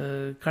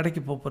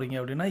கடைக்கு போக போகிறீங்க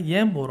அப்படின்னா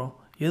ஏன் போகிறோம்,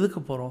 எதுக்கு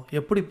போகிறோம்,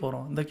 எப்படி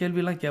போகிறோம், இந்த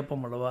கேள்வியெல்லாம்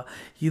கேட்போம் அல்லவா?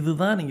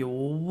 இதுதான் நீங்கள்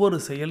ஒவ்வொரு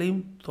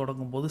செயலையும்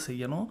தொடங்கும் போது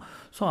செய்யணும்.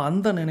 ஸோ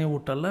அந்த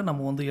நினைவூட்டலில்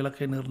நம்ம வந்து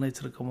இலக்கை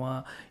நிர்ணயிச்சிருக்கோமா,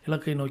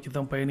 இலக்கை நோக்கி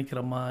தான்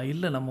பயணிக்கிறோமா,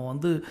 இல்லை நம்ம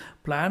வந்து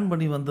பிளான்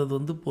பண்ணி வந்தது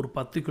வந்து ஒரு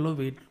 10 கிலோ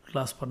வெயிட்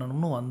லாஸ்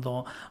பண்ணணும்னு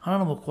வந்தோம்,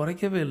 ஆனால் நம்ம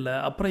குறைக்கவே இல்லை,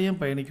 அப்புறம் ஏன்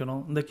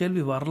பயணிக்கணும், இந்த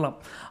கேள்வி வரலாம்.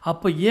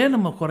 அப்போ ஏன்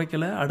நம்ம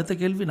குறைக்கலை, அடுத்த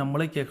கேள்வி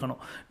நம்மளே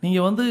கேட்கணும்.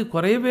 நீங்கள் வந்து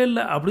குறையவே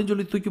இல்லை அப்படின்னு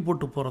சொல்லி தூக்கி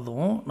போட்டு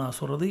போகிறதும், நான்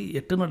சொல்கிறது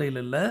 8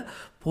 நடையில் இல்லை,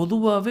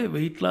 பொதுவாகவே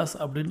வெயிட் லாஸ்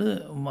அப்படின்னு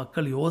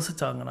மக்கள்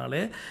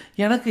யோசித்தாங்கனாலே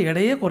எனக்கு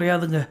எடையே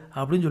குறையாதுங்க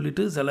அப்படின்னு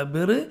சொல்லிட்டு சில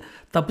பேர்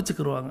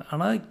தப்பிச்சுக்கிடுவாங்க.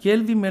 ஆனால்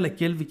கேள்வி மேலே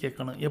கேள்வி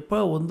கேட்கணும். எப்போ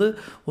வந்து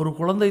ஒரு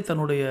குழந்தை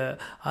தன்னுடைய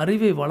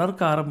அறிவை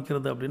வளர்க்க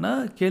ஆரம்பிக்கிறது அப்படின்னா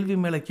கேள்வி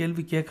மேலே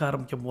கேள்வி கேட்க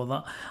ஆரம்பிக்கும் போது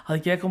தான். அது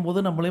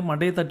கேட்கும்போது நம்மளே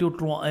மண்டையை தட்டி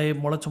விட்டுருவோம்,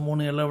 முளைச்ச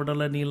 3 எல்லாம்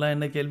விடலை, நீலாம்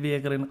என்ன கேள்வி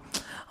கேட்குறேன்னு.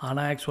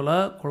 ஆனால்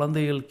ஆக்சுவலாக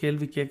குழந்தைகள்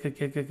கேள்வி கேட்க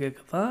கேட்க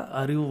கேட்க தான்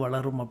அறிவு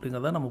வளரும்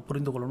அப்படிங்கிறத நம்ம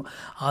புரிந்து கொள்ளணும்.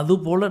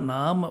 அதுபோல்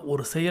நாம்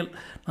ஒரு செயல்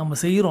நம்ம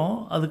செய்கிறோம்,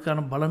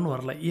 அதுக்கான பலன்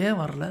வரல, ஏன்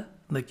வரல,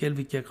 இந்த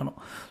கேள்வி கேட்கணும்.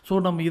 ஸோ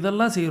நம்ம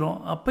இதெல்லாம் செய்கிறோம்,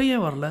 அப்போ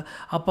ஏன் வரல,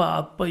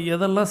 அப்போ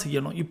எதெல்லாம்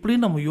செய்யணும்,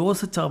 இப்படின்னு நம்ம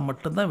யோசித்தா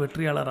மட்டும்தான்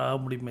வெற்றியாளர் ஆக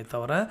முடியுமே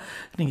தவிர,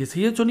 நீங்கள்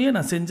செய்ய சொன்னியே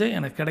நான் செஞ்சேன்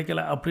எனக்கு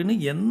கிடைக்கல அப்படின்னு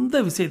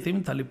எந்த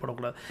விஷயத்தையும்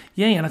தள்ளிப்படக்கூடாது.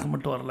 ஏன் எனக்கு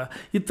மட்டும் வரல,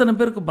 இத்தனை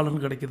பேருக்கு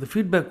பலன் கிடைக்கிது,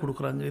 ஃபீட்பேக்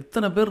கொடுக்குறாங்க,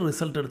 இத்தனை பேர்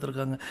ரிசல்ட்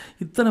எடுத்திருக்காங்க,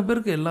 இத்தனை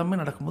பேருக்கு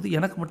எல்லாமே நடக்கும்போது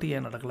எனக்கு மட்டும்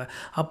ஏன் நடக்கலை?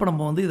 அப்போ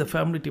நம்ம வந்து இதை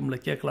ஃபேமிலி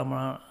டீமில்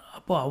கேட்கலாமா,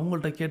 அப்போ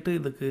அவங்கள்ட்ட கேட்டு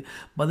இதுக்கு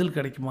பதில்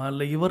கிடைக்குமா,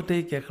 இல்லை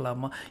இவர்கிட்டயே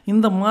கேட்கலாமா,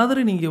 இந்த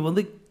மாதிரி நீங்கள்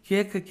வந்து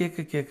கேட்க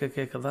கேட்க கேட்க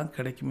கேட்க தான்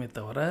கிடைக்குமே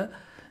தவிர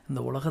இந்த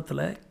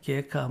உலகத்தில்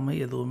கேட்காம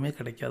எதுவுமே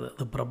கிடைக்காது.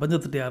 அது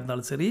பிரபஞ்சத்துட்டையாக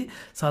இருந்தாலும் சரி,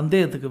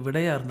 சந்தேகத்துக்கு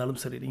விடையாக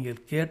இருந்தாலும் சரி,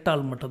 நீங்கள்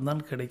கேட்டால்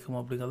மட்டும்தான் கிடைக்கும்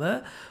அப்படிங்கிறத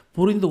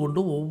புரிந்து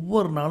கொண்டு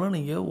ஒவ்வொரு நாளும்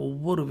நீங்கள்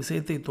ஒவ்வொரு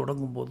விஷயத்தை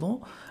தொடங்கும் போதும்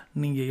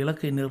நீங்கள்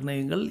இலக்கை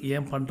நிர்ணயங்கள்,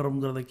 ஏன்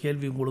பண்ணுறோங்கிறத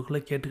கேள்வி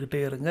உங்களுக்குள்ளே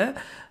கேட்டுக்கிட்டே இருங்க.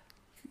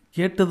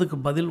 கேட்டதுக்கு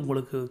பதில்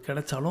உங்களுக்கு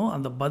கிடைச்சாலும்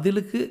அந்த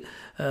பதிலுக்கு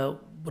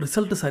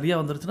ரிசல்ட்டு சரியாக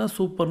வந்துருச்சுன்னா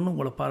சூப்பர்னு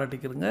உங்களை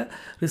பாராட்டிக்கிறங்க.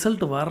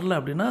 ரிசல்ட் வரல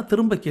அப்படின்னா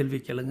திரும்ப கேள்வி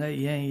கேளுங்க,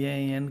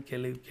 ஏன்னு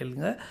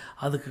கேளுங்க.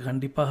 அதுக்கு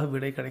கண்டிப்பாக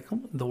விடை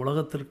கிடைக்கும். இந்த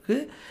உலகத்திற்கு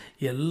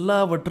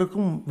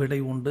எல்லாவற்றுக்கும் விடை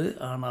உண்டு,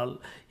 ஆனால்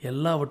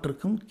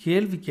எல்லாவற்றுக்கும்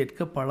கேள்வி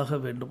கேட்க பழக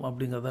வேண்டும்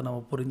அப்படிங்கிறத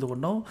நம்ம புரிந்து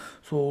கொண்டோம்.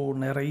 ஸோ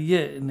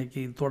நிறைய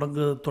இன்றைக்கி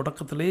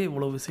தொடக்கத்திலே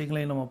இவ்வளோ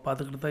விஷயங்களையும் நம்ம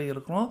பார்த்துக்கிட்டு தான்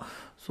இருக்கிறோம்.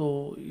 ஸோ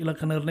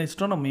இலக்கை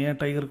நிர்ணயிச்சிட்டோம், நம்ம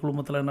ஏன் டைகர்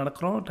குழுமத்தில்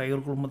நடக்கிறோம்,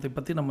 டைகர் குழுமத்தை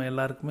பற்றி நம்ம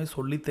எல்லாருக்குமே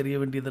சொல்லி தெரிய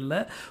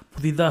வேண்டியதில்லை.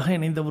 புதிதாக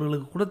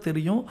இணைந்தவர்களுக்கு கூட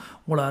தெரியும்,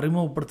 உங்களை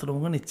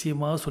அறிமுகப்படுத்துகிறவங்க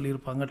நிச்சயமாக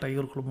சொல்லியிருப்பாங்க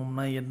டைகர்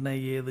குழுமம்னா என்ன,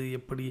 ஏது,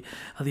 எப்படி,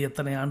 அது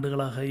எத்தனை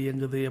ஆண்டுகளாக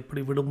இயங்குது,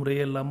 எப்படி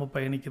விடுமுறையே இல்லாமல்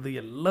பயணிக்குது,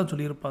 எல்லாம்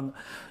சொல்லியிருப்பாங்க.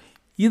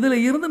 இதில்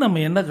இருந்து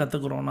நம்ம என்ன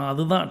கற்றுக்குறோன்னா,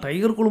 அதுதான்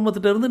டைகர்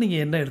குழுமத்திட்டேருந்து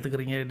நீங்கள் என்ன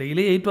எடுத்துக்கிறீங்க,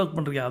 டெய்லி 8 வாக்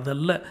பண்ணுறீங்க,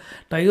 அதல்ல.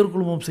 டைகர்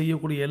குழுமம்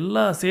செய்யக்கூடிய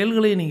எல்லா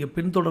செயல்களையும் நீங்கள்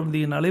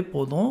பின்தொடர்ந்தீங்கனாலே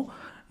போதும்,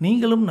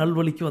 நீங்களும்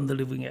நல்வழிக்கு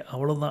வந்துடுவீங்க.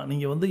 அவ்வளோதான்.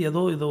 நீங்கள் வந்து ஏதோ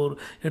ஒரு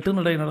 8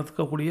 நடை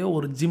நடக்கக்கூடிய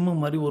ஒரு ஜிம்மு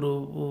மாதிரி ஒரு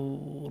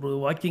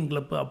வாக்கிங்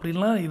கிளப்பு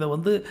அப்படின்லாம் இதை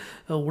வந்து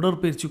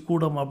உடற்பயிற்சி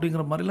கூடம்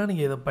அப்படிங்கிற மாதிரிலாம்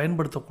நீங்கள் இதை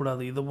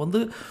பயன்படுத்தக்கூடாது. இதை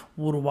வந்து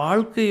ஒரு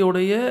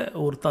வாழ்க்கையுடைய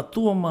ஒரு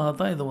தத்துவமாக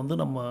தான் இதை வந்து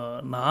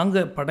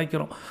நாங்கள்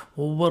படைக்கிறோம்.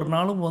 ஒவ்வொரு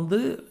நாளும் வந்து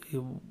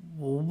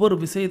ஒவ்வொரு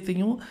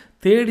விஷயத்தையும்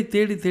தேடி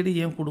தேடி தேடி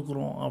ஏன்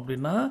கொடுக்குறோம்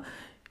அப்படின்னா,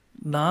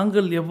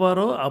 நாங்கள்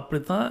எவ்வாறோ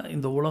அப்படித்தான்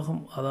இந்த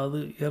உலகம், அதாவது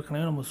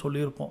ஏற்கனவே நம்ம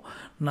சொல்லியிருப்போம்,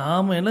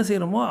 நாம் என்ன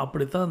செய்கிறோமோ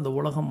அப்படித்தான் இந்த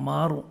உலகம்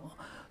மாறும்.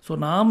 ஸோ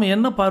நாம்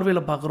என்ன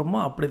பார்வையில் பார்க்குறோமோ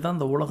அப்படி தான்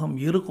இந்த உலகம்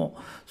இருக்கும்.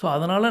 ஸோ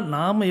அதனால்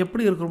நாம்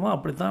எப்படி இருக்கிறோமோ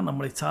அப்படி தான்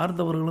நம்மளை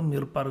சார்ந்தவர்களும்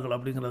இருப்பார்கள்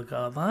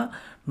அப்படிங்கிறதுக்காக தான்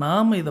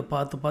நாம் இதை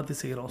பார்த்து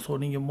செய்கிறோம். ஸோ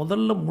நீங்கள்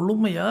முதல்ல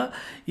முழுமையாக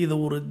இதை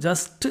ஒரு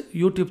ஜஸ்ட்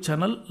யூடியூப்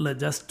சேனல் இல்லை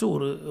ஜஸ்ட்டு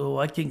ஒரு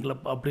வாக்கிங்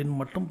கிளப் அப்படின்னு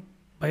மட்டும்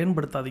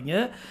பயன்படுத்தாதீங்க.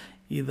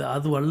 இது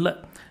அது அல்ல.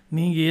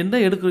 நீங்கள் என்ன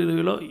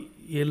எடுக்கிறீங்களோ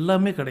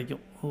எல்லாமே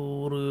கிடைக்கும்.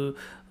 ஒரு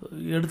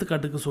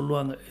எடுத்துக்காட்டுக்கு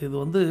சொல்லுவாங்க, இது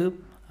வந்து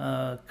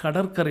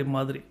கடற்கரை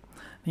மாதிரி.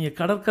 நீங்கள்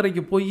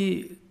கடற்கரைக்கு போய்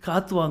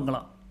காற்று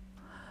வாங்கலாம்,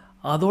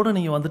 அதோடு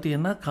நீங்கள்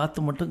வந்துட்டீங்கன்னா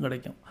காற்று மட்டும்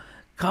கிடைக்கும்.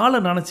 காலை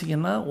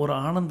நினச்சிங்கன்னா ஒரு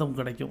ஆனந்தம்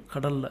கிடைக்கும்.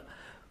 கடலில்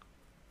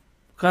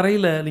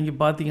கரையில் நீங்கள்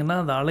பார்த்தீங்கன்னா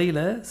அந்த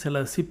அலையில்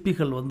சில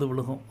சிப்பிகள் வந்து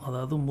விழுகும்.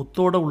 அதாவது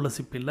முத்தோடு உள்ள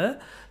சிப்பியில்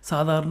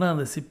சாதாரண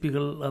அந்த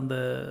சிப்பிகள், அந்த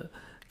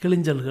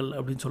கிளிஞ்சல்கள்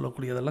அப்படின்னு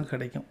சொல்லக்கூடியதெல்லாம்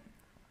கிடைக்கும்.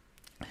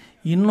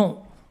 இன்னும்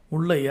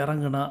உள்ளே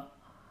இறங்குனா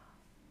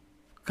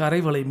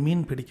கரைவலை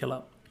மீன்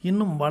பிடிக்கலாம்.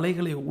 இன்னும்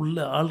வலைகளை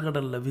உள்ள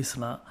ஆழ்கடலில்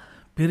வீசினா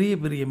பெரிய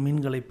பெரிய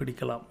மீன்களை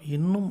பிடிக்கலாம்.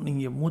 இன்னும்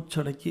நீங்கள்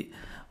மூச்சடக்கி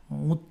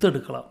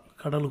முத்தெடுக்கலாம்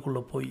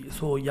கடலுக்குள்ளே போய்.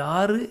 ஸோ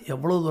யார்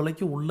எவ்வளோ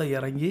தொலைக்கு உள்ளே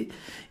இறங்கி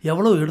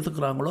எவ்வளோ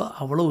எடுத்துக்கிறாங்களோ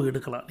அவ்வளோ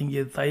எடுக்கலாம்.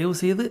 நீங்கள் தயவு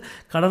செய்து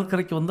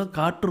கடற்கரைக்கு வந்தால்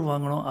காற்று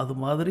வாங்கணும், அது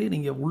மாதிரி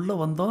நீங்கள் உள்ளே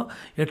வந்தோம்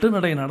 8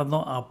 நடை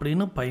நடந்தோம்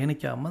அப்படின்னு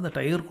பயணிக்காமல் அந்த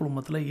டைகர்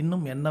குழுமத்தில்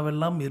இன்னும்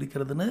என்னவெல்லாம்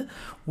இருக்கிறதுன்னு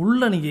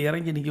உள்ளே நீங்கள்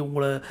இறங்கி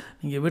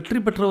நீங்கள்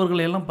வெற்றி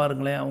பெற்றவர்களையெல்லாம்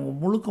பாருங்களேன். அவங்க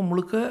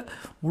முழுக்க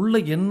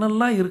உள்ளே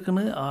என்னெல்லாம்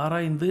இருக்குன்னு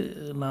ஆராய்ந்து,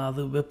 நான்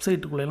அது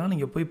வெப்சைட்டுக்குள்ளெல்லாம்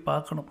நீங்கள் போய்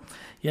பார்க்கணும்.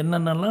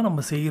 என்னென்னலாம்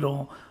நம்ம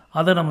செய்கிறோம்,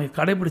 அதை நம்ம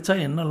கடைப்பிடிச்சா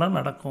என்னெல்லாம்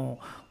நடக்கும்.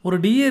 ஒரு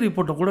டிஏ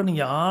ரிப்போர்ட்டை கூட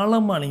நீங்கள்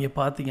ஆழமாக நீங்கள்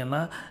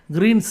பார்த்தீங்கன்னா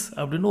க்ரீன்ஸ்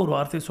அப்படின்னு ஒரு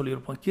வார்த்தையை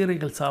சொல்லியிருப்போம்,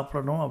 கீரைகள்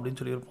சாப்பிடணும் அப்படின்னு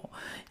சொல்லியிருப்போம்.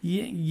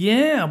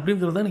 ஏன்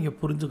அப்படிங்கிறத நீங்கள்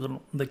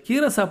புரிஞ்சுக்கணும். இந்த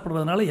கீரை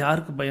சாப்பிட்றதுனால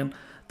யாருக்கு பயன்?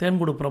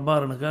 தேன்கூடு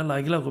பிரபாகரனுக்கா, இல்லை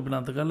அகிலா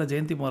கோபிநாத்துக்கா, இல்லை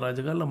ஜெயந்தி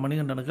மகாராஜுக்கா, இல்லை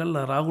மணிகண்டனுக்கா,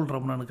 இல்லை ராகுல்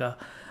ரமணனுக்கா?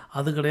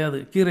 அது கிடையாது.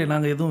 கீரை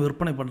நாங்கள் எதுவும்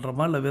விற்பனை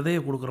பண்ணுறோமா, இல்லை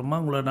விதையை கொடுக்குறோமா,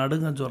 உங்களை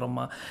நடுங்கன்னு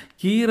சொல்கிறோமா?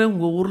 கீரை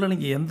உங்கள் ஊரில்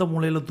நீங்கள் எந்த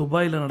மூலையில்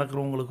துபாயில்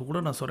நடக்கிறவங்களுக்கு கூட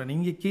நான் சொல்கிறேன்,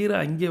 நீங்கள் கீரை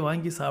அங்கே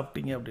வாங்கி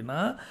சாப்பிட்டீங்க அப்படின்னா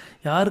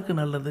யாருக்கு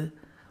நல்லது?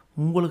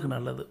 உங்களுக்கு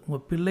நல்லது,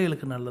 உங்கள்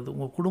பிள்ளைகளுக்கு நல்லது,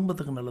 உங்கள்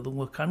குடும்பத்துக்கு நல்லது,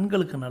 உங்கள்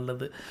கண்களுக்கு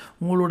நல்லது,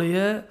 உங்களுடைய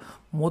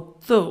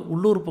மொத்த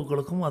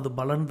உள்ளுறுப்புகளுக்கும் அது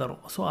பலன்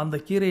தரும். ஸோ அந்த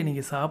கீரையை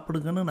நீங்கள்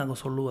சாப்பிடுங்கன்னு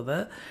நாங்கள் சொல்லுவதை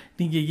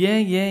நீங்கள்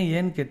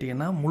ஏன்னு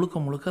கேட்டிங்கன்னா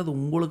முழுக்க அது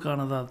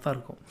உங்களுக்கானதாக தான்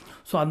இருக்கும்.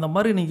 ஸோ அந்த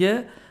மாதிரி நீங்கள்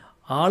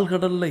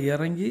ஆழ்கடலில்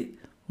இறங்கி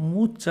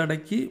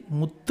மூச்சடக்கி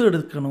முத்து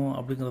எடுக்கணும்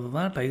அப்படிங்கிறது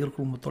தான் டைகர்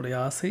குழுமத்தோடைய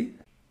ஆசை.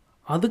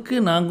 அதுக்கு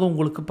நாங்கள்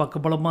உங்களுக்கு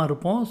பக்கபலமாக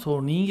இருப்போம். ஸோ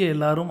நீங்கள்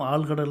எல்லோரும்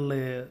ஆழ்கடலில்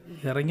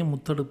இறங்கி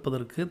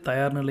முத்தெடுப்பதற்கு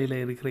தயார் நிலையில்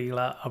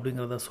இருக்கிறீங்களா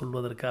அப்படிங்கிறத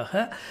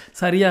சொல்வதற்காக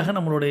சரியாக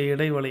நம்மளுடைய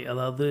இடைவெளி,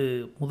 அதாவது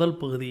முதல்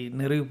பகுதி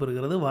நிறைவு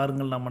பெறுகிறது.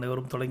 வாருங்கள் நாம்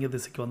அனைவரும் தொடங்கிய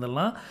திசைக்கு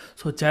வந்துடலாம்.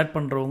 ஸோ சேட்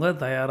பண்ணுறவங்க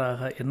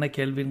தயாராக, என்ன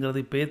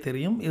கேள்விங்கிறது இப்போயே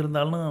தெரியும்,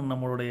 இருந்தாலும்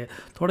நம்மளுடைய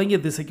தொடங்கிய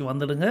திசைக்கு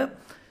வந்துடுங்க.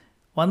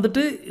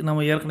 வந்துட்டு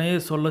நம்ம ஏற்கனவே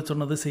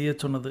சொன்னது செய்ய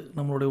சொன்னது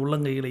நம்மளுடைய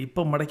உள்ளங்கையில்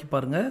இப்போ மடக்கி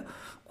பாருங்கள்,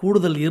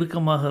 கூடுதல்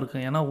இறுக்கமாக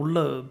இருக்கும். ஏன்னா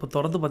உள்ளே இப்போ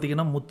திறந்து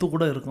பார்த்திங்கன்னா முத்து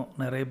கூட இருக்கும்.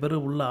 நிறைய பேர்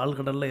உள்ள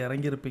ஆழ்கடலில்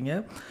இறங்கியிருப்பீங்க.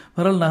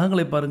 விரல்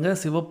நகங்களை பாருங்கள்,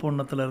 சிவப்பு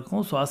வண்ணத்தில்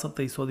இருக்கும்.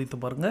 சுவாசத்தை சோதித்து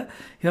பாருங்கள்.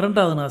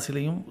 2வது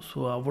நாசிலையும்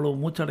அவ்வளோ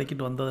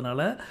மூச்சடக்கிட்டு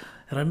வந்ததுனால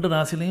 2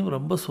 நாசிலையும்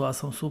ரொம்ப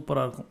சுவாசம்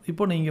சூப்பராக இருக்கும்.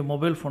 இப்போ நீங்கள்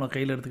மொபைல் ஃபோனை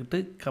கையில் எடுத்துக்கிட்டு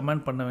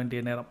கமெண்ட் பண்ண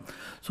வேண்டிய நேரம்.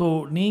 ஸோ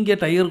நீங்கள்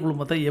டைகர்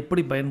குழுமத்தை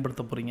எப்படி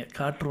பயன்படுத்த போகிறீங்க?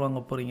 காற்று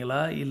வாங்க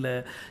போகிறீங்களா, இல்லை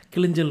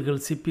கிளிஞ்சல்கள்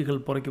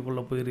சிப்பிகள் புரைக்க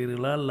கொள்ள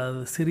போகிறீர்களா, இல்லை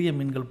சிறிய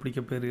மீன்கள்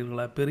பிடிக்க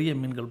போகிறீர்களா, பெரிய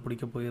மீன்கள்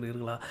பிடிக்க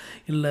போகிறீர்களா,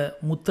 இல்லை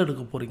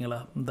முத்தெடுக்க போகிறீங்களா?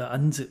 இந்த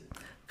 5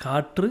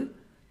 காற்று,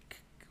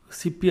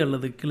 சிப்பி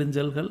அல்லது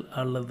கிளிஞ்சல்கள்,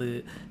 அல்லது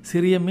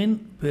சிறிய மீன்,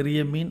 பெரிய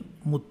மீன்,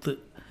 முத்து,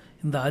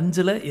 இந்த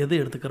 5ல் எது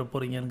எடுத்துக்கிற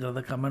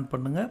போகிறீங்கிறத கமெண்ட்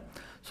பண்ணுங்கள்.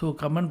 ஸோ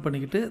கமெண்ட்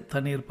பண்ணிக்கிட்டு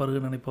தண்ணீர் பருக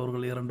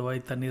நினைப்பவர்கள் 2 வாய்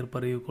தண்ணீர்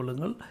பருகி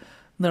கொள்ளுங்கள்.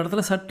 இந்த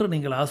இடத்துல சற்று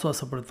நீங்கள்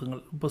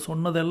ஆசுவாசப்படுத்துங்கள். இப்போ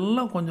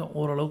சொன்னதெல்லாம் கொஞ்சம்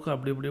ஓரளவுக்கு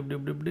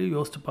அப்படி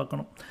யோசித்து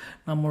பார்க்கணும்.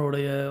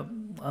 நம்மளுடைய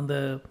அந்த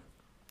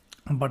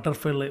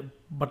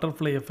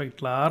பட்டர்ஃப்ளை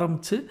எஃபெக்டில்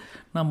ஆரம்பித்து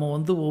நம்ம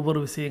வந்து ஒவ்வொரு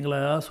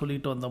விஷயங்களாக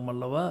சொல்லிட்டு வந்தோம்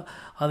அல்லவா,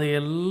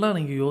 அதையெல்லாம்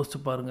நீங்கள் யோசித்து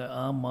பாருங்கள்.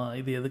 ஆமாம்,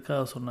 இது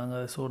எதுக்காக சொன்னாங்க?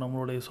 ஸோ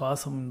நம்மளுடைய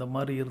சுவாசம் இந்த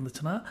மாதிரி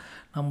இருந்துச்சுன்னா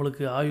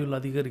நம்மளுக்கு ஆயுள்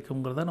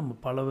அதிகரிக்குங்கிறத நம்ம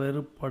பல பேர்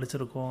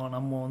படிச்சிருக்கோம்.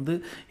 நம்ம வந்து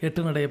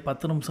 8 நடைய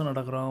 10 நிமிஷம்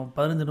நடக்கிறோம்,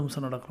 15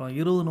 நிமிஷம் நடக்கிறோம்,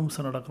 20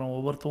 நிமிஷம் நடக்கிறோம்.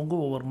 ஒவ்வொருத்தவங்க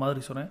ஒவ்வொரு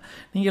மாதிரி சொன்னேன்.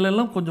 நீங்கள்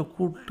எல்லாம் கொஞ்சம்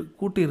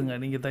கூட்டிடுங்க.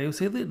 நீங்கள்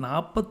தயவுசெய்து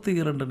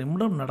 42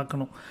 நிமிடம்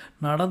நடக்கணும்.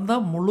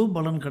 நடந்தால் முழு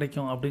பலன்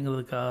கிடைக்கும்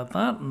அப்படிங்கிறதுக்காக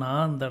தான்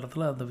நான் இந்த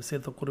இடத்துல அந்த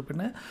விஷயத்தை குறிப்பிட்டேன்.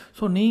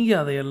 ஸோ நீங்கள்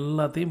அதை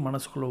எல்லாத்தையும்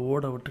மனசுக்குள்ளே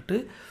ஓட விட்டுட்டு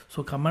ஸோ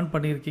கமெண்ட்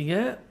பண்ணியிருக்கீங்க.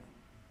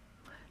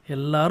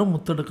 எல்லாரும்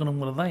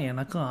முத்தெடுக்கணுங்கிறது தான்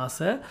எனக்கும்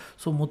ஆசை.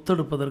 ஸோ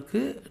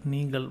முத்தெடுப்பதற்கு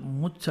நீங்கள்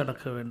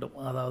மூச்சடக்க வேண்டும்,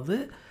 அதாவது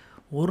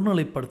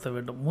ஒருநிலைப்படுத்த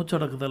வேண்டும்.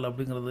 மூச்சடக்குதல்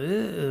அப்படிங்கிறது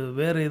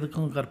வேறு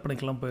எதுக்கும்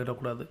கற்பனைக்கெல்லாம்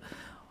போயிடக்கூடாது.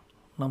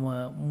 நம்ம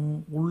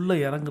உள்ளே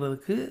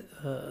இறங்குறதுக்கு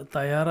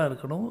தயாராக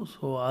இருக்கணும்.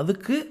 ஸோ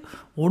அதுக்கு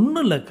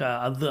ஒன்றும் இல்லைக்கா,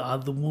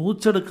 அது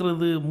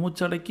மூச்செடுக்கிறது,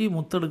 மூச்சடக்கி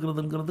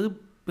முத்தெடுக்கிறதுங்கிறது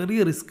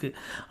பெரிய ரிஸ்க்கு.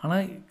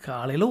 ஆனால்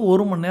காலையில்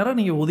 1 மணி நேரம்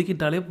நீங்கள்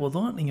ஒதுக்கிட்டாலே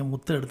போதும், நீங்கள்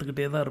முத்தை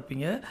எடுத்துக்கிட்டே தான்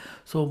இருப்பீங்க.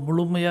 ஸோ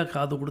முழுமையாக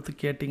காது கொடுத்து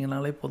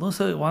கேட்டிங்கனாலே போதும்.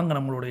 சரி, வாங்க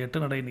நம்மளோட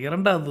 8 நடை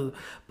 2வது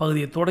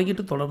பகுதியை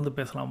தொடங்கிட்டு தொடர்ந்து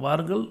பேசலாம்.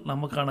 வாருங்கள்,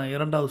 நமக்கான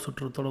 2வது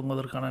சுற்று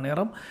தொடங்குவதற்கான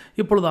நேரம்.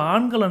 இப்பொழுது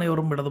ஆண்கள்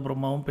அனைவரும்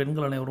இடதுபுறமாகவும்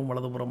பெண்கள் அனைவரும்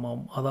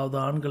வலதுபுறமாகவும், அதாவது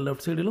ஆண்கள்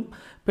லெஃப்ட் சைடிலும்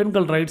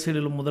பெண்கள் ரைட்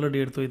சைடிலும் முதலடி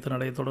எடுத்து வைத்து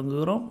நடையை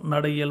தொடங்குகிறோம்.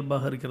 நடை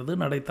இயல்பாக இருக்கிறது,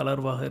 நடை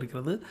தளர்வாக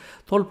இருக்கிறது,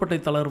 தோள்பட்டை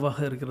தளர்வாக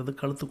இருக்கிறது,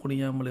 கழுத்து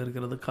குனியாமல்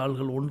இருக்கிறது,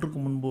 கால்கள் ஒன்றுக்கு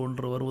முன்பு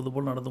ஒன்று வருவது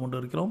போல் நடந்து கொண்டு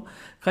இருக்கிறோம்.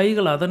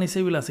 கைகள் அதன்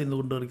இசைவில் அசைந்து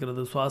கொண்டு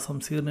இருக்கிறது.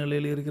 சுவாசம்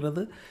சீர்நிலையில்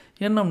இருக்கிறது.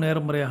 எண்ணம்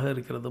நேர்மறையாக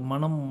இருக்கிறது.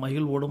 மனம்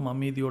மகிழ்வோடும்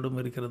அமைதியோடும்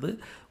இருக்கிறது.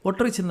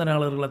 ஒற்றை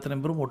சிந்தனையாளர்கள் அத்தனை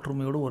பேரும்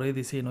ஒற்றுமையோடு ஒரே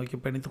திசையை நோக்கி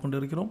பயணித்துக் கொண்டு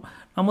இருக்கிறோம்.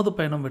 நமது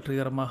பயணம்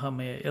வெற்றிகரமாக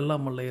அமைய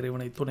எல்லாம் வல்ல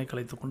இறைவனை துணை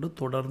கலைத்து கொண்டு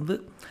தொடர்ந்து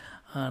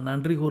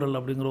நன்றி கூறல்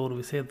அப்படிங்கிற ஒரு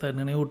விஷயத்தை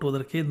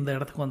நினைவூட்டுவதற்கே இந்த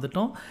இடத்துக்கு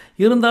வந்துட்டோம்.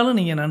 இருந்தாலும்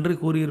நீங்கள் நன்றி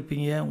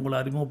கூறியிருப்பீங்க. உங்களை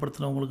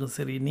அறிமுகப்படுத்தினவங்களுக்கும்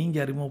சரி,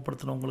 நீங்கள்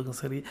அறிமுகப்படுத்தினவங்களுக்கும்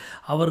சரி,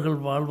 அவர்கள்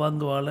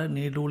வாழ்வாங்கு வாழ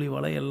நீடூழி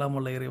வாழ எல்லாம்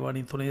வல்ல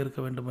இறைவனை துணை இருக்க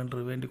வேண்டும்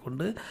என்று வேண்டிக்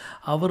கொண்டு,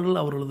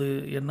 அவர்களது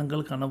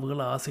எண்ணங்கள்,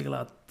 கனவுகள், ஆசைகள்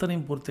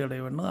அத்தனையும் பூர்த்தி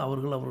அடைய வேண்டும்.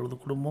 அவர்களது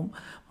குடும்பம்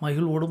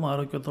மகிழ்வோடும்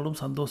ஆரோக்கியத்தோடும்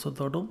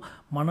சந்தோஷத்தோடும்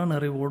மன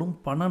நிறைவோடும்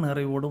பண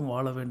நிறைவோடும்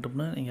வாழ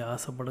வேண்டும்னு நீங்கள்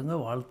ஆசைப்படுங்க,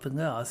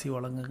 வாழ்த்துங்க, ஆசி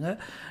வழங்குங்க,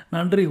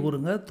 நன்றி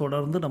கூறுங்க.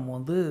 தொடர்ந்து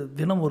நம்ம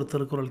தினம் ஒரு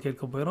திருக்குறள் கேட்க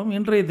போகிறோம்.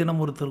 இன்றைய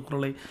தினம் ஒரு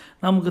திருக்குறளை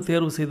நமக்கு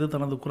தேர்வு செய்து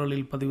தனது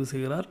குரலில் பதிவு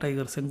செய்கிறார்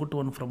டைகர்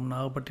செங்குட்டுவன் ஃப்ரம்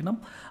நாகப்பட்டினம்.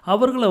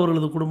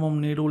 அவர்களது குடும்பம்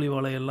நீடூழி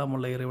வாழ எல்லாம்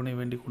வல்ல இறைவனை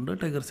வேண்டிக் கொண்டு,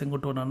 டைகர்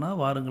செங்குட்டுவன் அண்ணா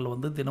வாருங்கள்,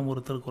 தினம்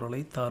ஒரு திருக்குறளை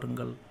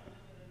தாருங்கள்.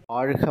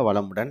 வாழ்க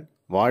வளமுடன்,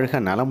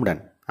 வாழ்க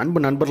நலமுடன்.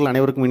 அன்பு நண்பர்கள்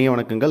அனைவருக்கும் இனிய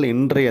வணக்கங்கள்.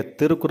 இன்றைய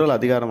திருக்குறள்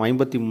அதிகாரம்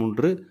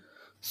 53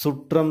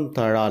 சுற்றம்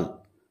தழால்.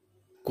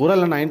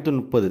 குறள் எண்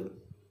 530.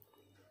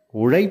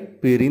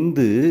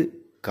 உழைப்பிரிந்து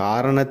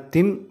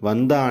காரணத்தின்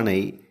வந்தானை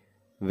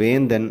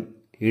வேந்தன்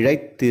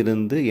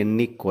இழைத்திருந்து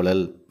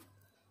எண்ணிக்கொளல்.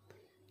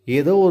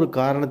 ஏதோ ஒரு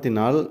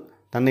காரணத்தினால்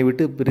தன்னை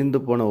விட்டு பிரிந்து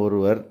போன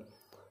ஒருவர்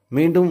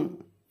மீண்டும்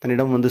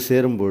தன்னிடம்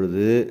சேரும்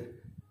பொழுது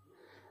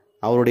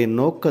அவருடைய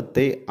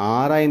நோக்கத்தை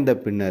ஆராய்ந்த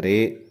பின்னரே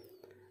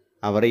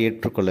அவரை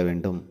ஏற்றுக்கொள்ள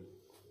வேண்டும்.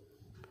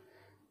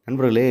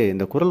 நண்பர்களே,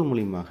 இந்த குறள்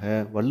மூலியமாக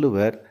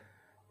வள்ளுவர்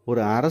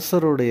ஒரு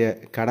அரசருடைய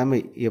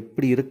கடமை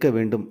எப்படி இருக்க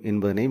வேண்டும்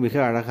என்பதனை மிக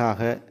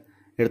அழகாக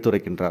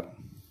எடுத்துரைக்கின்றார்.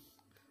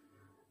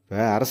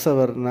 இப்போ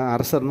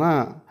அரசர்னா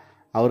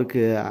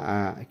அவருக்கு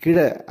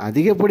கீழே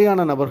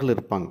அதிகப்படியான நபர்கள்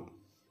இருப்பாங்க.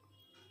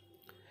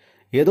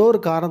 ஏதோ ஒரு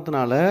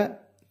காரணத்தினால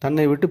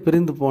தன்னை விட்டு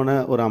பிரிந்து போன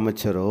ஒரு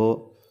அமைச்சரோ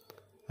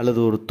அல்லது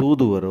ஒரு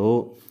தூதுவரோ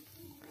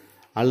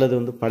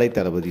அல்லது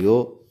படைத்தளபதியோ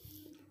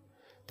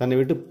தன்னை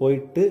விட்டு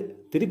போயிட்டு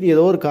திருப்பி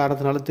ஏதோ ஒரு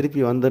காரணத்தினால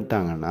திருப்பி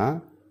வந்துட்டாங்கன்னா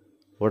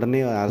உடனே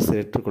அரசு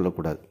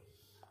ஏற்றுக்கொள்ளக்கூடாது.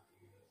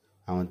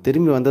 அவன்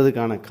திரும்பி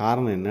வந்ததுக்கான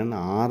காரணம் என்னன்னு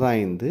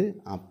ஆராய்ந்து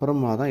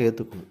அப்புறமா தான்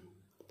ஏற்றுக்கணும்.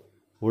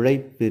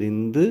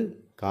 உழைப்பிரிந்து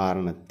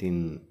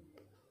காரணத்தின்,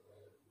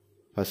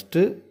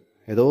 ஃபஸ்ட்டு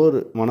ஏதோ ஒரு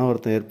மன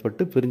வருத்தம்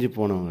ஏற்பட்டு பிரிஞ்சு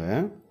போனவங்க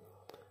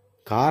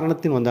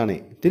காரணத்தின் வந்தானே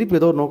திருப்பி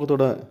ஏதோ ஒரு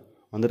நோக்கத்தோடு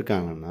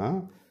வந்திருக்காங்கன்னா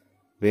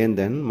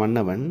வேந்தன்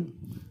மன்னவன்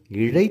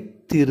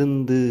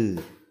இழைத்திருந்து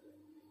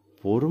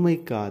பொறுமை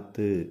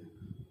காத்து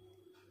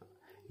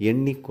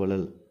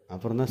எண்ணிக்கொளல்,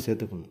 அப்புறம் தான்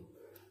சேர்த்துக்கணும்.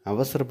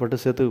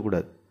 அவசரப்பட்டு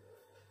சேர்த்துக்கக்கூடாது.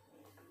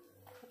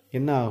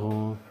 என்ன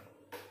ஆகும்?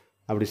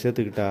 அப்படி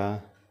சேர்த்துக்கிட்டா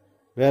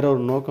வேற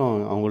ஒரு நோக்கம்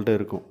அவங்கள்ட்ட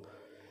இருக்கும்.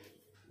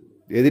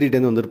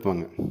 எதிரிட்டேருந்து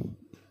வந்திருப்பாங்க,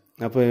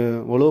 அப்போ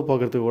உழவு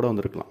பார்க்குறதுக்கு கூட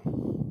வந்திருக்கலாம்.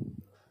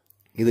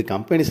 இது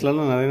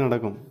கம்பெனிஸ்லாம் நிறைய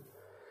நடக்கும்.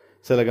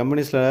 சில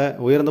கம்பெனிஸில்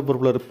உயர்ந்த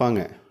பொறுப்பில்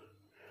இருப்பாங்க.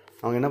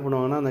 அவங்க என்ன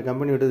பண்ணுவாங்கன்னா அந்த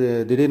கம்பெனி விட்டு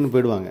திடீர்னு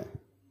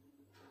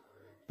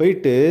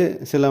போயிட்டு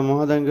சில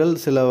மாதங்கள்,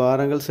 சில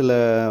வாரங்கள், சில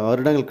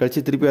வருடங்கள்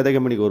கழித்து திருப்பி அதே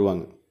கம்பெனிக்கு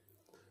வருவாங்க.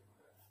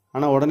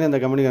 ஆனால் உடனே அந்த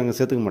கம்பெனிக்கு அங்கே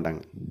சேர்த்துக்க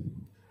மாட்டாங்க.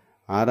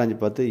 ஆராய்ஞ்சு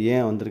பார்த்து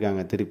ஏன்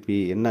வந்திருக்காங்க, திருப்பி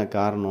என்ன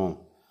காரணம்,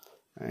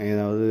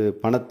 ஏதாவது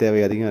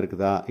பணத்தேவை அதிகம்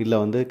இருக்குதா,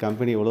 இல்லை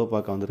கம்பெனி உழவு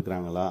பார்க்க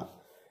வந்திருக்கிறாங்களா,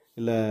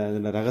 இல்லை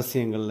இதில்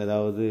ரகசியங்கள்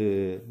ஏதாவது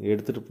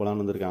எடுத்துகிட்டு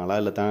போகலான்னு வந்திருக்காங்களா,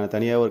 இல்லை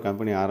தனியாக ஒரு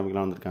கம்பெனி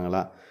ஆரம்பிக்கலாம்னு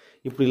வந்திருக்காங்களா,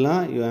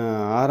 இப்படிலாம்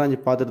ஆராய்ஞ்சு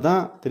பார்த்துட்டு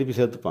தான் திருப்பி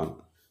சேர்த்துப்பாங்க.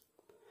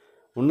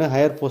 ஒன்று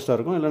ஹையர் போஸ்ட்டாக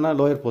இருக்கும், இல்லைனா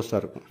லோயர்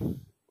போஸ்ட்டாக இருக்கும்.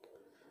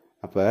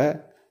 அப்போ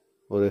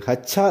ஒரு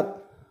ஹச்ஆர்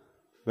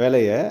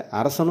வேலையை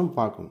அரசனும்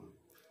பார்க்கணும்.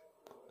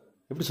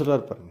 எப்படி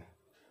சொல்கிறாரு பாருங்கள்.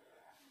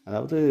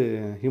 அதாவது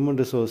human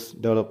resource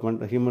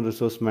development, human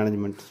resource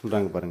management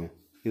சொல்கிறாங்க பாருங்கள்.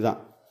 இதுதான்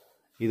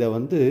இதை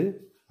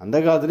அந்த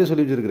காலத்துலேயே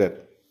சொல்லி வச்சுருக்கிறார்.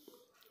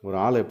 ஒரு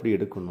ஆளை எப்படி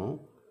எடுக்கணும்,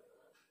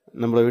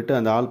 நம்மளை விட்டு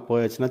அந்த ஆள்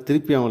போயாச்சுன்னா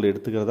திருப்பி அவங்கள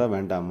எடுத்துக்கிறதா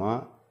வேண்டாமா,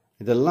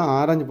 இதெல்லாம்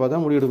ஆராய்ஞ்சு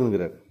பார்த்தா முடிவு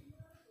எடுக்கணுங்கிறார்.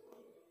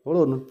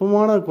 எவ்வளோ ஒரு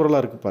நுட்பமான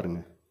குரலாக இருக்குது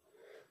பாருங்கள்.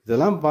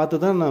 இதெல்லாம் பார்த்து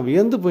தான் நான்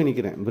வியந்து போய்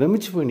நிற்கிறேன்,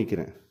 பிரமிச்சு போய்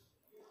நிற்கிறேன்.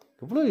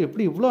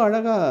 எப்படி இவ்வளோ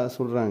அழகாக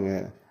சொல்கிறாங்க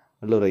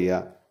வள்ளுவர் ஐயா.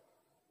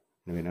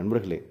 எனவே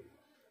நண்பர்களே,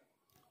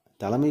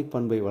 தலைமை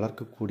பண்பை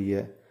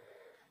வளர்க்கக்கூடிய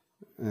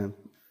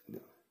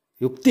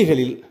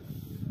யுக்திகளில்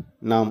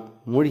நாம்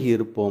மூழ்கி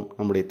இருப்போம்.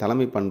 நம்முடைய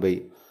தலைமை பண்பை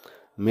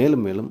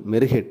மேலும் மேலும்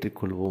மெருகேற்றிக்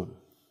கொள்வோம்.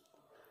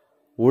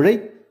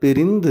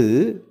 உழைப்பிரிந்து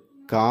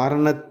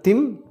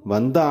காரணத்தின்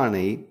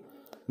வந்தானை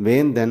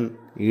வேந்தன்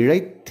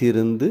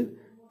இழைத்திருந்து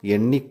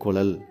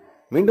எண்ணிக்கொளல்.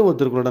 மீண்டும் ஒரு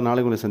திருக்குறளுடன்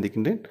நாளை உங்களை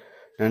சந்திக்கின்றேன்.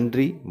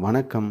 நன்றி,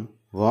 வணக்கம்,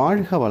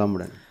 வாழ்க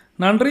வளமுடன்.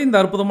 நன்றி. இந்த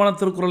அற்புதமான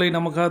திருக்குறளை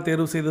நமக்காக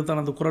தேர்வு செய்து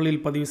தனது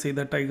குரலில் பதிவு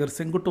செய்த டைகர்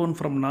செங்குட்டுவன்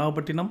ஃப்ரம்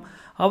நாகப்பட்டினம்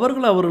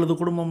அவர்களது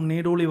குடும்பம்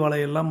நீடூழி வாழ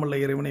எல்லாம் உள்ள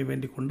இறைவனை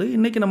வேண்டிக் கொண்டு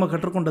இன்றைக்கி நம்ம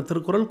கற்றுக்கொண்ட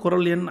திருக்குறள்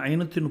குறள் எண்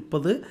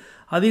 530,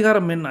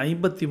 அதிகாரம் எண்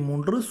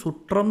 53,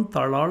 சுற்றம்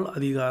தளால்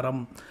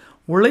அதிகாரம்.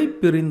 உழை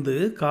பிரிந்து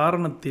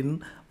காரணத்தின்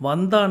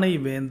வந்தானை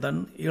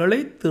வேந்தன்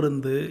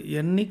இழைத்திருந்து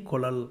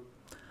எண்ணிக்கொளல்.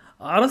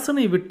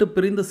 அரசனை விட்டு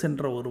பிரிந்து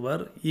சென்ற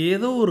ஒருவர்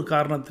ஏதோ ஒரு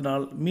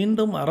காரணத்தினால்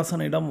மீண்டும்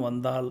அரசனிடம்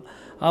வந்தால்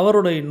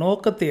அவருடைய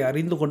நோக்கத்தை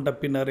அறிந்து கொண்ட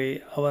பின்னரே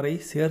அவரை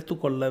சேர்த்து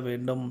கொள்ள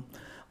வேண்டும்.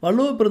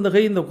 வள்ளுவ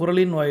பெருந்தகை இந்த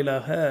குறளின்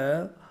வாயிலாக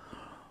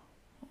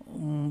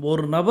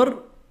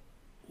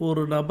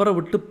ஒரு நபரை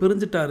விட்டு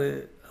பிரிஞ்சிட்டாரு,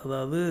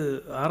 அதாவது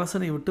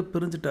அரசனை விட்டு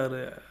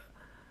பிரிஞ்சிட்டாரு,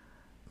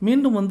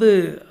 மீண்டும்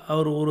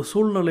அவர் ஒரு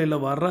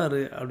சூழ்நிலையில்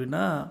வர்றாரு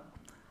அப்படின்னா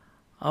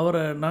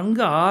அவரை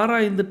நன்கு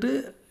ஆராய்ந்துட்டு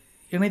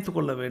இணைத்து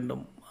கொள்ள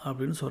வேண்டும்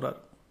அப்படின்னு சொல்கிறார்.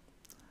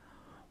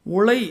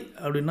 உழை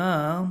அப்படின்னா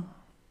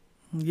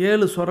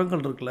 7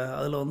 சுரங்கள் இருக்குல்ல,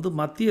 அதில்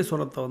மத்திய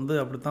சுரத்தை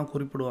அப்படி தான்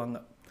குறிப்பிடுவாங்க.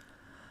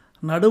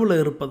 நடுவில்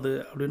இருப்பது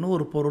அப்படின்னு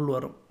ஒரு பொருள்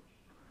வரும்.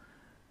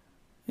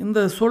 இந்த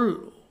சொல்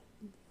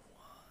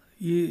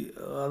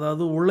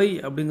அதாவது உழை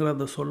அப்படிங்கிற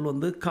அந்த சொல்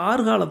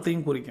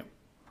கார்காலத்தையும் குறிக்கும்.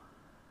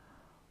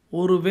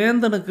 ஒரு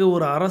வேந்தனுக்கு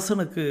ஒரு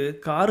அரசனுக்கு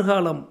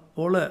கார்காலம்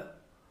போல்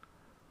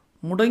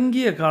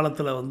முடங்கிய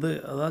காலத்தில்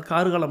அதாவது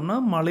கார்காலம்னா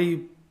மழை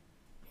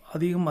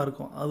அதிகமாக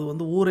இருக்கும்,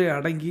 அது ஊரே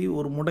அடங்கி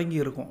ஒரு முடங்கி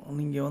இருக்கும்.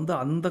 நீங்கள்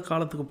அந்த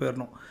காலத்துக்கு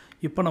போயிடணும்.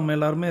 இப்போ நம்ம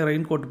எல்லாருமே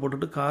ரெயின் கோட்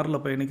போட்டுட்டு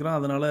காரில் பயணிக்கிறோம்,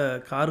 அதனால்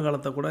கார்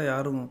காலத்தை கூட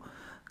யாரும்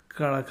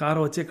காரை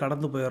வச்சே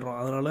கடந்து போயிடுறோம்.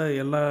 அதனால்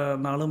எல்லா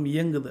நாளும்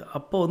இயங்குது,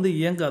 அப்போ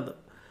இயங்காது.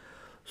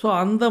 ஸோ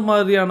அந்த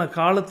மாதிரியான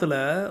காலத்தில்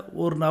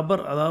ஒரு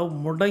நபர், அதாவது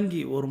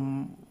முடங்கி, ஒரு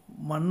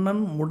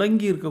மன்னன்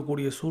முடங்கி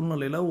இருக்கக்கூடிய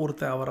சூழ்நிலையில்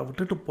ஒருத்தன் அவரை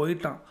விட்டுட்டு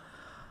போயிட்டான்.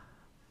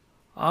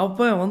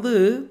 அவன்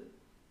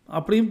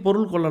அப்படியும்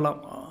பொருள் கொள்ளலாம்,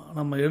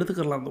 நம்ம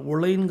எடுத்துக்கலாம் அந்த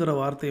உழைங்கிற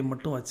வார்த்தையை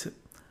மட்டும் வச்சு.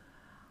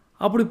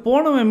 அப்படி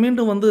போனவன்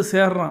மீண்டும்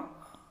சேர்றான்,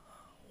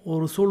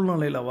 ஒரு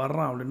சூழ்நிலையில்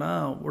வர்றான் அப்படின்னா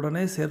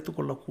உடனே சேர்த்து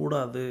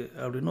கொள்ளக்கூடாது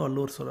அப்படின்னு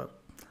வள்ளுவர் சொல்கிறார்.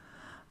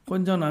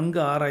 கொஞ்சம்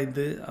நன்கு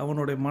ஆராய்ந்து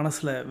அவனுடைய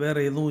மனசில்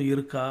வேறு எதுவும்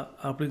இருக்கா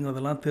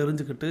அப்படிங்கிறதெல்லாம்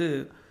தெரிஞ்சுக்கிட்டு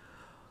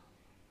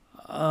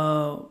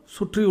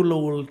சுற்றி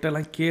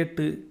உள்ளவர்கள்ட்டெல்லாம்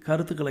கேட்டு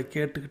கருத்துக்களை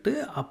கேட்டுக்கிட்டு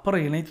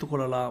அப்புறம் இணைத்து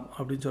கொள்ளலாம்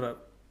அப்படின்னு சொல்கிறார்.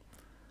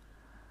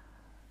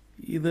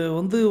 இதை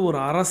ஒரு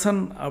அரசன்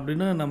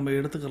அப்படின்னு நம்ம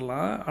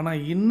எடுத்துக்கலாம்.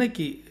 ஆனால்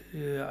இன்றைக்கி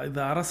இது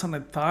அரசனை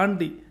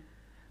தாண்டி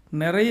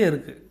நிறைய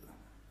இருக்குது.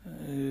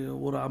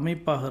 ஒரு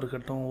அமைப்பாக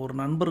இருக்கட்டும், ஒரு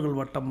நண்பர்கள்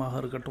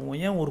வட்டமாக இருக்கட்டும்,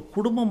 ஏன் ஒரு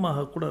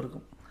குடும்பமாக கூட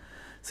இருக்கும்.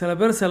 சில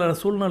பேர் சில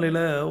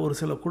சூழ்நிலையில் ஒரு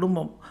சில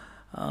குடும்பம்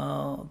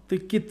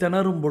திக்கி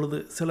திணறும் பொழுது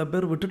சில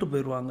பேர் விட்டுட்டு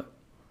போயிடுவாங்க.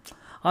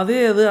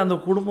 அதே அந்த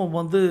குடும்பம்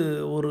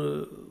ஒரு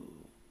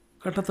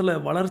கட்டத்தில்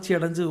வளர்ச்சி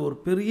அடைஞ்சு ஒரு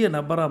பெரிய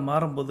நபராக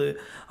மாறும்போது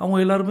அவங்க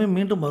எல்லாருமே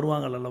மீண்டும்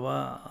வருவாங்க அல்லவா.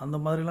 அந்த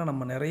மாதிரிலாம்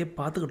நம்ம நிறைய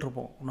பார்த்துக்கிட்டு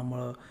இருப்போம்.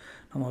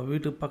 நம்ம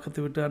வீட்டு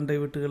பக்கத்து வீட்டு அண்டை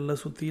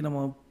வீட்டுகளில் சுற்றி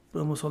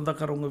நம்ம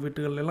சொந்தக்காரவங்க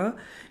வீட்டுகள்லாம்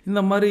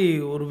இந்த மாதிரி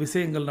ஒரு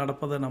விஷயங்கள்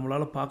நடப்பதை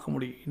நம்மளால் பார்க்க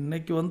முடியும்.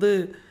 இன்றைக்கி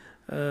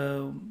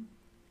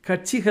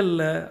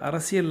கட்சிகளில்,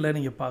 அரசியலில்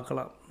நீங்கள்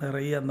பார்க்கலாம்,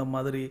 நிறைய அந்த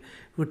மாதிரி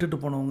விட்டுட்டு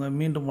போனவங்க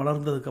மீண்டும்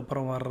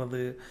வளர்ந்ததுக்கப்புறம்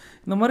வர்றது,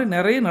 இந்த மாதிரி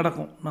நிறைய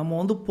நடக்கும்.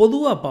 நம்ம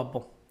பொதுவாக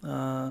பார்ப்போம்.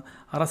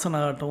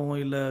 அரசனாகட்டும்,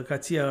 இல்லை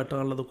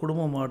கட்சியாகட்டும், அல்லது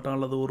குடும்பமாகட்டும்,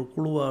 அல்லது ஒரு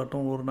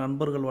குழுவாகட்டும், ஒரு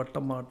நண்பர்கள்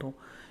வட்டமாகட்டும்,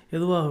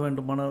 எதுவாக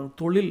வேண்டுமான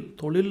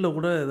தொழிலில்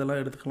கூட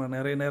இதெல்லாம் எடுத்துக்கலாம்.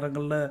 நிறைய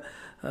நேரங்களில்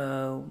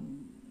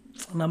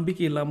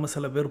நம்பிக்கை இல்லாமல்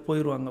சில பேர்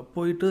போயிடுவாங்க,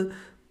 போயிட்டு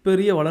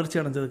பெரிய வளர்ச்சி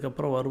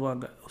அடைஞ்சதுக்கப்புறம்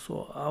வருவாங்க. ஸோ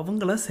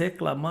அவங்கள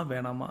சேர்க்கலாமா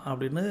வேணாமா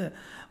அப்படின்னு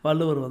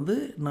வள்ளுவர்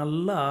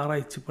நல்லா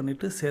ஆராய்ச்சி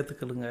பண்ணிவிட்டு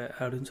சேர்த்துக்கலுங்க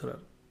அப்படின்னு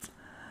சொல்கிறார்.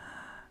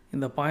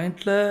 இந்த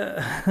பாயிண்டில்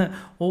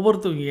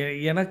ஒவ்வொருத்தவங்க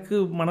எனக்கு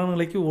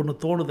மனநிலைக்கு ஒன்று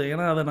தோணுது.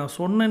 ஏன்னா அதை நான்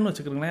சொன்னேன்னு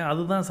வச்சுக்கிறேங்களேன்,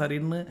 அதுதான்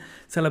சரின்னு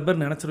சில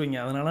பேர் நினச்சிருவீங்க.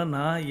 அதனால்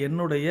நான்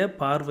என்னுடைய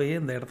பார்வையை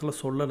இந்த இடத்துல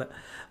சொல்லலை.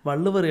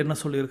 வள்ளுவர் என்ன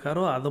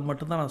சொல்லியிருக்காரோ அதை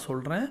மட்டும்தான் நான்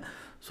சொல்கிறேன்.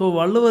 ஸோ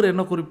வள்ளுவர்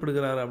என்ன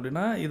குறிப்பிடுகிறார்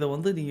அப்படின்னா,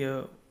 இதை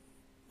நீங்கள்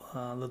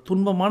அந்த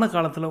துன்பமான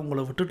காலத்தில்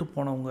உங்களை விட்டுட்டு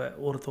போனவங்க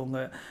ஒருத்தவங்க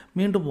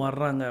மீண்டும்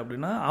வர்றாங்க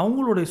அப்படின்னா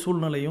அவங்களுடைய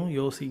சூழ்நிலையும்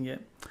யோசிங்க,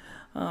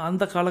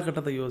 அந்த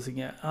காலகட்டத்தை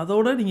யோசிங்க.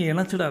 அதோடு நீங்கள்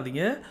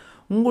இணைச்சிடாதீங்க.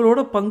 உங்களோட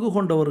பங்கு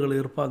கொண்டவர்கள்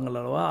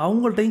இருப்பாங்களவா,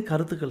 அவங்கள்ட்டையும்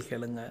கருத்துக்கள்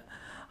கேளுங்க,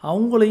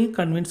 அவங்களையும்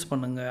கன்வின்ஸ்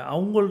பண்ணுங்கள்,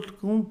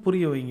 அவங்களுக்கும்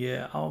புரிய வைங்க.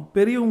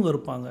 பெரியவங்க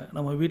இருப்பாங்க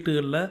நம்ம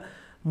வீட்டுகளில்,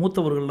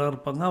 மூத்தவர்கள்லாம்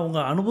இருப்பாங்க, அவங்க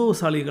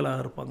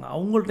அனுபவசாலிகளாக இருப்பாங்க,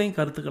 அவங்கள்ட்டையும்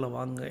கருத்துக்களை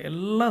வாங்க.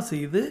 எல்லாம்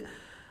செய்து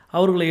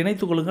அவர்களை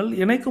இணைத்து கொள்ளுங்கள்.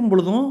 இணைக்கும்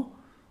பொழுதும்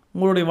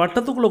உங்களுடைய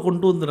வட்டத்துக்குள்ளே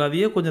கொண்டு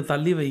வந்துடாதையே, கொஞ்சம்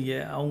தள்ளி வைங்க.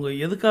 அவங்க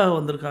எதுக்காக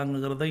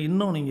வந்திருக்காங்கிறத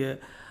இன்னும்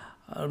நீங்கள்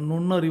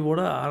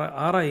நுண்ணறிவோடு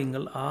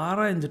ஆராயுங்கள்.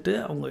 ஆராய்ஞ்சிட்டு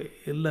அவங்க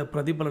இல்லை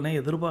பிரதிபலனை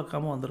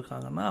எதிர்பார்க்காமல்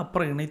வந்திருக்காங்கன்னா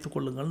அப்புறம் இணைத்து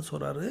கொள்ளுங்கள்னு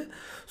சொல்கிறாரு.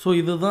 ஸோ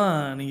இதுதான்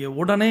நீங்கள்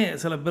உடனே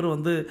சில பேர்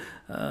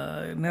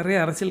நிறைய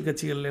அரசியல்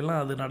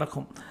கட்சிகள்லாம் அது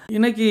நடக்கும்.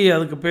 இன்றைக்கி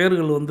அதுக்கு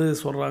பெயர்கள்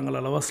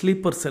சொல்கிறாங்களல்லவா,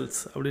 ஸ்லீப்பர்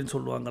செல்ஸ் அப்படின்னு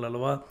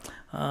சொல்லுவாங்களல்லவா.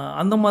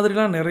 அந்த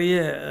மாதிரிலாம் நிறைய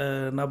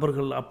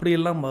நபர்கள்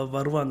அப்படியெல்லாம்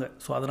வருவாங்க.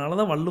 ஸோ அதனால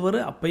தான் வள்ளுவர்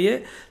அப்போயே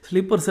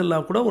ஸ்லீப்பர்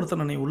செல்லாக கூட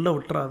ஒருத்தனை நீ உள்ளே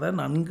விட்டுறாத,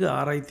 நன்கு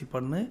ஆராய்ச்சி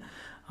பண்ணு,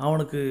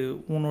 அவனுக்கு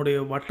உன்னுடைய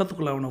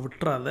வட்டத்துக்குள்ளே அவனை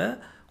விட்டுறாத,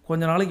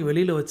 கொஞ்ச நாளைக்கு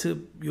வெளியில் வச்சு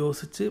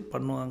யோசித்து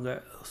பண்ணுவாங்க.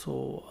 ஸோ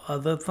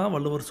அதை தான்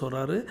வள்ளுவர்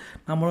சொல்கிறாரு.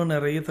 நம்மளும்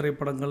நிறைய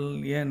திரைப்படங்கள்,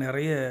 ஏன்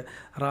நிறைய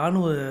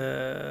இராணுவ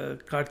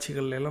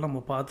காட்சிகள் எல்லாம்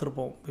நம்ம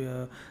பார்த்துருப்போம்.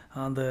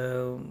 அந்த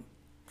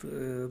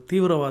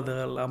தீவிரவாத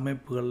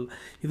அமைப்புகள்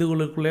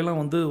இதுகளுக்குள்ளெல்லாம்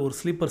வந்து ஒரு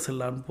ஸ்லீப்பர்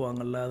செல்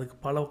அனுப்புவாங்கள்ல, அதுக்கு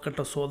பல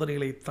கட்ட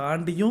சோதனைகளை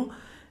தாண்டியும்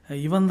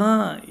இவனா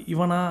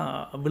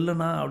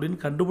வில்லனா அப்படின்னு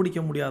கண்டுபிடிக்க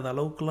முடியாத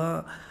அளவுக்குலாம்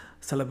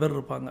சில பேர்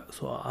இருப்பாங்க.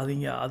 ஸோ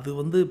அது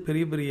வந்து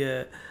பெரிய பெரிய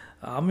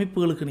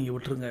அமைப்புகளுக்கு நீங்கள்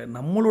விட்டுருங்க.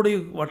 நம்மளுடைய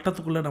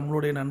வட்டத்துக்குள்ளே,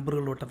 நம்மளுடைய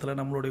நண்பர்கள் வட்டத்தில்,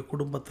 நம்மளுடைய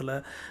குடும்பத்தில்,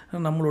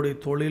 நம்மளுடைய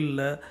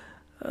தொழிலில்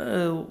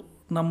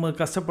நம்ம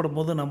கஷ்டப்படும்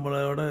போது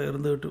நம்மளோட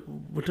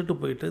விட்டுட்டு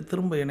போயிட்டு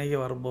திரும்ப இணைய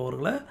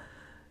வருபவர்களை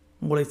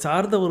உங்களை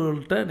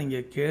சார்ந்தவர்கள்ட்ட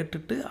நீங்கள்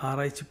கேட்டுட்டு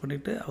ஆராய்ச்சி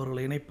பண்ணிவிட்டு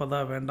அவர்களை இணைப்பதா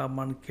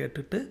வேண்டாமான்னு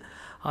கேட்டுட்டு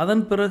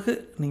அதன் பிறகு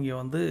நீங்கள்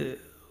வந்து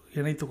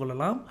இணைத்து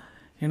கொள்ளலாம்.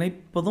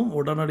 இணைப்பதும்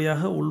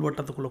உடனடியாக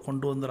உள்வட்டத்துக்குள்ளே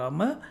கொண்டு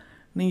வந்துடாமல்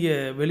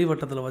நீங்கள்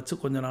வெளிவட்டத்தில் வச்சு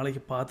கொஞ்சம்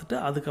நாளைக்கு பார்த்துட்டு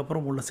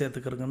அதுக்கப்புறம் உள்ளே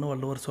சேர்த்துக்கிறங்கன்னு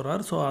வள்ளுவர்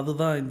சொல்கிறார். ஸோ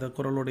அதுதான் இந்த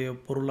குறளுடைய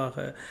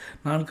பொருளாக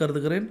நான்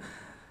கருதுகிறேன்.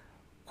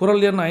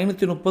 குறள் எண்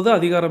 530,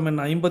 அதிகாரம்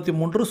எண்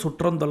 53,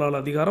 சுற்றந்தொழால்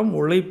அதிகாரம்.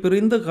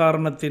 உழைப்பிரிந்த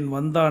காரணத்தின்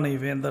வந்தானை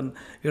வேந்தன்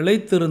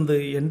இழைத்திருந்து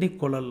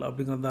எண்ணிக்கொள்ளல்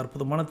அப்படிங்கிற அந்த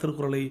அற்புதமான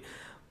திருக்குறளை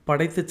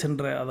படைத்து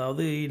சென்ற,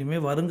 அதாவது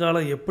இனிமேல்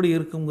வருங்காலம் எப்படி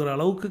இருக்குங்கிற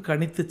அளவுக்கு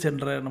கணித்து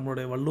சென்ற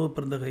நம்மளுடைய வள்ளுவ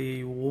பெருந்தகையை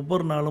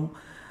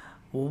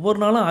ஒவ்வொரு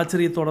நாளும்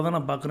ஆச்சரியத்தோடு தான்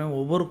நான் பார்க்குறேன்.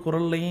 ஒவ்வொரு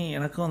குறள்லையும்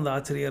எனக்கும் அந்த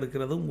ஆச்சரியம்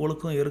இருக்கிறது,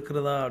 உங்களுக்கும்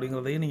இருக்கிறதா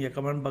அப்படிங்கிறதையும் நீங்கள்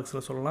கமெண்ட்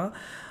பாக்ஸில் சொல்லலாம்.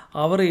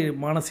 அவரை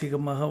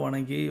மானசீகமாக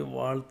வணங்கி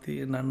வாழ்த்தி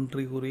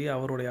நன்றி கூறி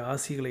அவருடைய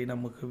ஆசிகளை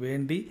நமக்கு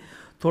வேண்டி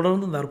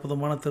தொடர்ந்து இந்த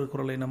அற்புதமான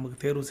திருக்குறளை நமக்கு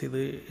தேர்வு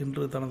செய்து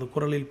இன்று தனது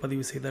குரலில்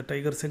பதிவு செய்த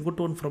டைகர்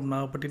செங்குட்டுவன் ஃப்ரம்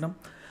நாகப்பட்டினம்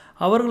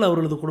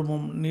அவர்களது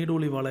குடும்பம்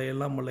நீடூழி வாழ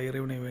எல்லாம் வல்ல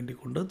இறைவனை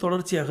வேண்டிக் கொண்டு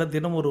தொடர்ச்சியாக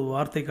தினம் ஒரு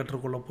வார்த்தை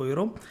கற்றுக்கொள்ளப்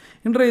போகிறோம்.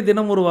 இன்றைய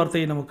தினம் ஒரு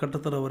வார்த்தையை நமக்கு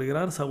கற்றுத்தர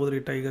வருகிறார் சகோதரி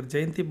டைகர்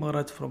ஜெயந்தி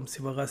மகாராஜ் ஃப்ரம்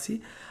சிவகாசி.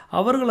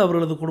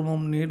 அவர்களது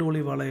குடும்பம்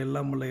நீடூழி வாழ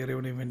எல்லாம் வல்ல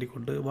இறைவனை வேண்டிக்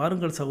கொண்டு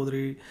வாருங்கள்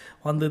சகோதரி,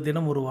 வந்து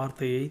தினம் ஒரு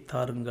வார்த்தையை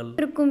தாருங்கள்.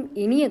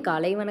 இனிய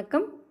காலை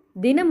வணக்கம்.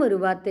 தினம் ஒரு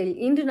வார்த்தையில்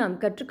இன்று நாம்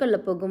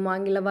கற்றுக்கொள்ளப் போகும்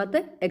ஆங்கில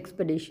வார்த்தை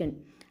எக்ஸ்பெடிஷன்.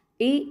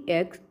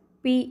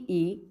 EXPEDITION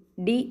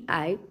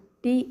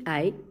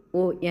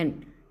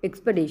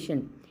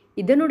expedition.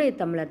 இதனுடைய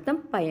தமிழர்த்தம்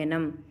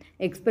பயணம்.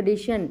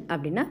 எக்ஸ்பெடிஷன்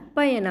அப்படின்னா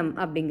பயணம்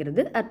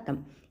அப்படிங்கிறது அர்த்தம்.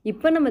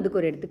 இப்போ நம்ம இதுக்கு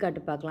ஒரு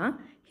எடுத்துக்காட்டு பார்க்கலாம்.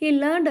 He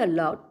learned a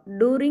lot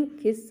during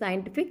his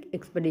scientific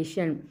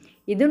expedition.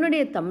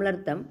 இதனுடைய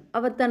தமிழர்த்தம்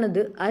அவர்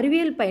தனது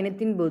அறிவியல்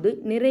பயணத்தின் போது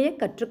நிறைய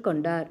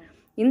கற்றுக்கொண்டார்.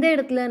 இந்த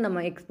இடத்துல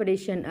நம்ம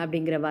எக்ஸ்பெடிஷன்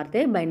அப்படிங்கிற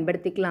வார்த்தையை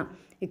பயன்படுத்திக்கலாம்.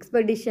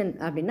 எக்ஸ்பெடிஷன்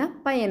அப்படின்னா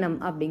பயணம்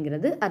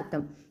அப்படிங்கிறது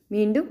அர்த்தம்.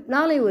 மீண்டும்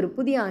நாளை ஒரு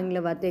புதிய ஆங்கில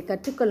வார்த்தையை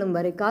கற்றுக்கொள்ளும்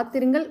வரை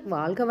காத்திருங்கள்.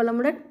 வாழ்க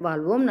வளமுடன்,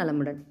 வாழ்வோம்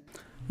நலமுடன்.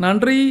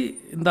 நன்றி.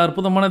 இந்த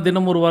அற்புதமான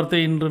தினம் ஒரு வார்த்தை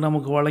இன்று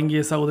நமக்கு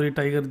வழங்கிய சகோதரி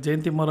டைகர்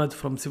ஜெயந்தி மகாராஜ்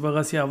ஃப்ரம்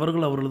சிவகாசி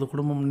அவர்களது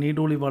குடும்பம்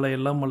நீடூழி வாழ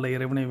எல்லாம் வல்ல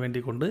இறைவனை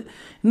வேண்டிக் கொண்டு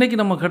இன்றைக்கி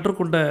நம்ம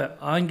கற்றுக்கொண்ட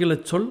ஆங்கில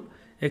சொல்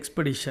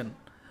எக்ஸ்பெடிஷன்,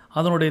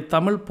 அதனுடைய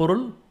தமிழ்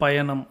பொருள்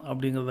பயணம்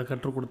அப்படிங்கிறத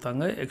கற்றுக்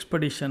கொடுத்தாங்க.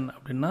 எக்ஸ்பெடிஷன்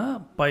அப்படின்னா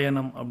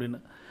பயணம் அப்படின்னு.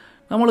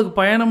 நம்மளுக்கு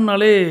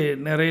பயணம்னாலே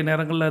நிறைய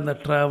நேரங்களில் இந்த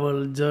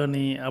ட்ராவல்,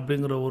 ஜேர்னி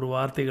அப்படிங்கிற ஒரு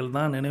வார்த்தைகள்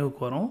தான்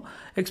நினைவுக்கு வரும்.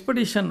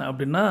 எக்ஸ்பெடிஷன்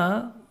அப்படின்னா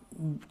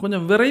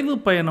கொஞ்சம் விரைவு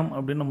பயணம்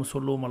அப்படின்னு நம்ம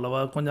சொல்லுவோம்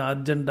அல்லவா, கொஞ்சம்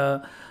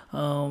அர்ஜெண்ட்டாக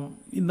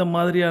இந்த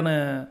மாதிரியான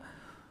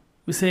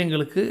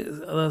விஷயங்களுக்கு,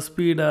 அதாவது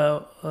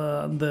ஸ்பீடாக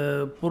அந்த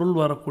பொருள்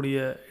வரக்கூடிய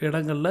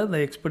இடங்களில் இந்த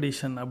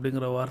எக்ஸ்பெடிஷன்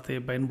அப்படிங்கிற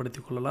வார்த்தையை பயன்படுத்தி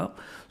கொள்ளலாம்.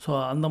 ஸோ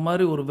அந்த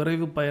மாதிரி ஒரு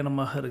விரைவு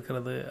பயணமாக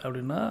இருக்கிறது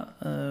அப்படின்னா,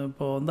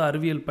 இப்போ வந்து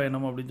அறிவியல்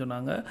பயணம் அப்படின்னு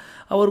சொன்னாங்க,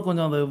 அவர்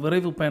கொஞ்சம் அந்த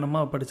விரைவு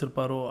பயணமாக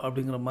படிச்சிருப்பாரோ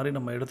அப்படிங்கிற மாதிரி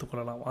நம்ம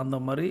எடுத்துக்கொள்ளலாம். அந்த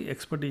மாதிரி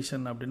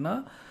எக்ஸ்பெடிஷன் அப்படின்னா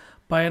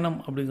பயணம்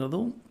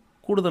அப்படிங்கிறதும்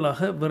கூடுதலாக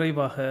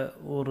விரைவாக,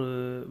 ஒரு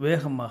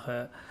வேகமாக,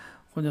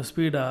 கொஞ்சம்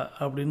ஸ்பீடாக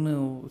அப்படின்னு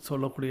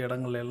சொல்லக்கூடிய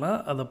இடங்களெல்லாம்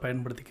அதை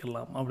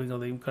பயன்படுத்திக்கலாம்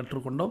அப்படிங்கிறதையும்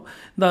கற்றுக்கொண்டோம்.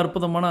 இந்த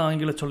அற்புதமான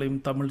ஆங்கில சொல்லையும்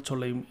தமிழ்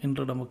சொல்லையும்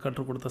இன்று நமக்கு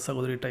கற்றுக் கொடுத்த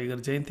சகோதரி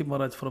டைகர் ஜெயந்தி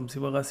மகாராஜ் ஃப்ரம்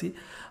சிவகாசி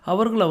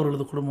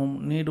அவர்களது குடும்பம்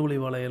நீடூழி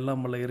வாழ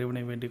எல்லாம் வல்ல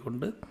இறைவனை வேண்டிக்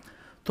கொண்டு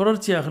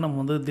தொடர்ச்சியாக நம்ம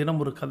வந்து தினம்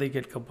ஒரு கதை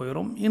கேட்க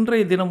போகிறோம்.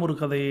 இன்றைய தினம் ஒரு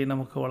கதையை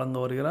நமக்கு வழங்க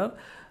வருகிறார்.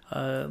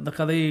 இந்த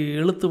கதையை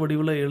எழுத்து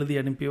வடிவில் எழுதி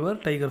அனுப்பியவர்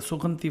டைகர்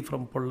சுகந்தி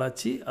ஃப்ரம்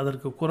பொள்ளாச்சி.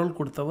 அதற்கு குரல்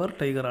கொடுத்தவர்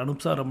டைகர்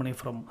அனுப்சா ரமணி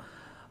ஃப்ரம்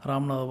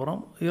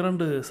ராமநாதபுரம்.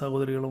 2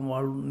 சகோதரிகளும்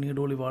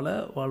நீடூழி வாழ,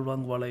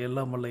 வாழ்வாங்கு வாழ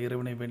எல்லாம் வல்ல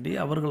இறைவனை வேண்டி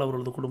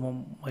அவர்களது குடும்பம்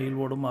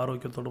மகிழ்வோடும்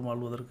ஆரோக்கியத்தோடும்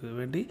வாழ்வதற்கு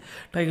வேண்டி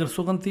டைகர்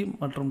சுகந்தி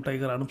மற்றும்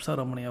டைகர் அனுப்சா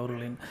ரமணி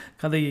அவர்களின்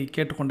கதையை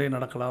கேட்டுக்கொண்டே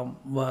நடக்கலாம்.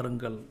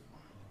 வாருங்கள்.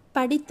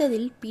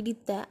 படித்ததில்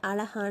பிடித்த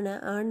அழகான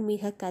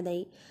ஆன்மீக கதை.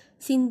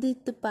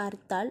 சிந்தித்து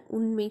பார்த்தால்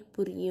உண்மை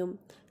புரியும்.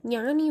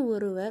 ஞானி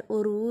ஒருவர்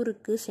ஒரு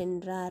ஊருக்கு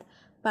சென்றார்.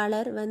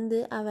 பலர் வந்து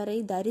அவரை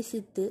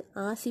தரிசித்து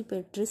ஆசி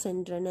பெற்று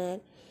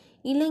சென்றனர்.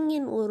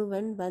 இளைஞன்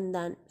ஒருவன்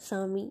வந்தான்.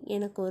 சாமி,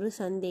 எனக்கு ஒரு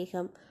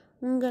சந்தேகம்.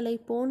 உங்களை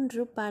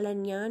போன்று பல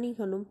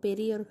ஞானிகளும்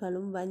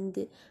பெரியோர்களும்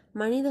வந்து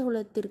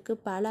மனிதகுலத்திற்கு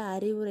பல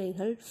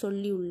அறிவுரைகள்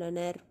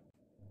சொல்லியுள்ளனர்.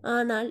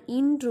 ஆனால்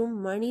இன்றும்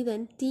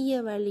மனிதன்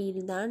தீய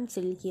வழியில்தான்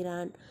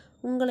செல்கிறான்.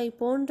 உங்களை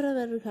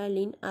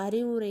போன்றவர்களின்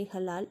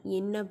அறிவுரைகளால்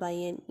என்ன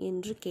பயன்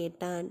என்று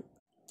கேட்டான்.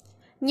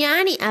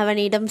 ஞானி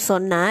அவனிடம்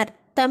சொன்னார்,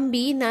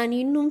 தம்பி, நான்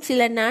இன்னும்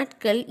சில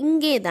நாட்கள்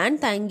இங்கேதான்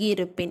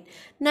தங்கியிருப்பேன்.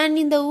 நான்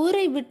இந்த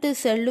ஊரை விட்டு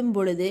செல்லும்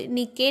பொழுது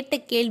நீ கேட்ட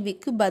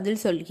கேள்விக்கு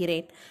பதில்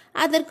சொல்கிறேன்.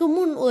 அதற்கு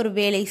முன் ஒரு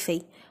வேலை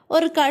செய்.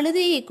 ஒரு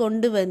கழுதையை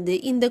கொண்டு வந்து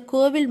இந்த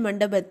கோவில்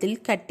மண்டபத்தில்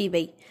கட்டி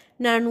வை.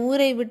 நான்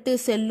ஊரை விட்டு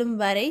செல்லும்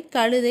வரை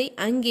கழுதை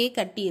அங்கே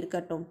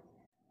கட்டியிருக்கட்டும்.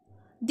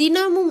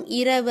 தினமும்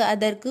இரவு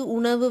அதற்கு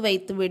உணவு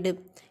வைத்துவிடு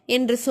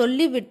என்று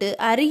சொல்லிவிட்டு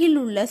அருகில்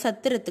உள்ள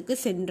சத்திரத்துக்கு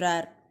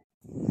சென்றார்.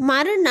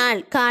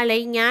 மறுநாள் காலை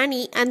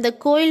ஞானி அந்த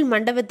கோயில்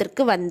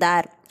மண்டபத்திற்கு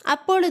வந்தார்.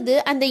 அப்பொழுது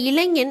அந்த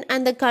இளைஞன்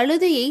அந்த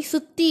கழுதையை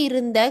சுத்தி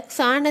இருந்த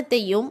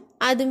சாணத்தையும்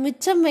அது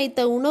மிச்சம்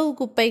வைத்த உணவு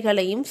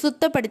குப்பைகளையும்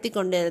சுத்தப்படுத்தி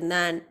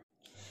கொண்டிருந்தான்.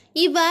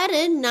 இவ்வாறு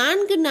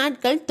 4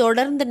 நாட்கள்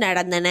தொடர்ந்து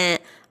நடந்தன.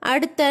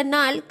 அடுத்த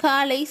நாள்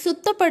காலை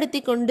சுத்தப்படுத்தி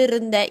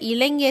கொண்டிருந்த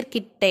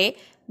இளைஞர்கிட்டே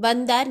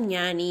வந்தார்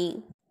ஞானி.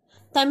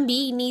 தம்பி,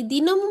 நீ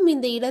தினமும்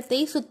இந்த இடத்தை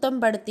சுத்தம்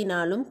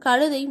படுத்தினாலும்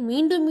கழுதை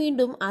மீண்டும்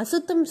மீண்டும்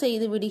அசுத்தம்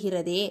செய்து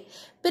விடுகிறதே,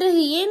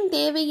 பிறகு ஏன்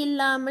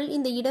தேவையில்லாமல்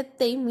இந்த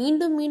இடத்தை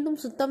மீண்டும் மீண்டும்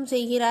சுத்தம்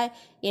செய்கிறாய்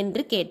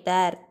என்று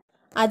கேட்டார்.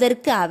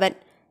 அதற்கு அவன்,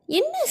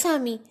 என்ன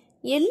சாமி,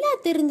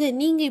 எல்லாம் தெரிஞ்ச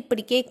நீங்க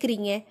இப்படி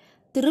கேட்குறீங்க?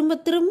 திரும்ப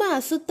திரும்ப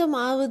அசுத்தம்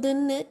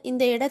ஆகுதுன்னு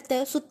இந்த இடத்தை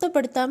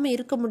சுத்தப்படுத்தாம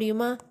இருக்க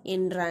முடியுமா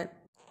என்றான்.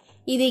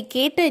 இதை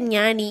கேட்ட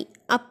ஞானி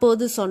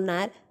அப்போது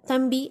சொன்னார்,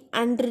 தம்பி,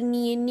 அன்று நீ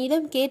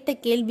என்னிடம் கேட்ட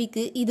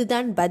கேள்விக்கு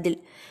இதுதான் பதில்.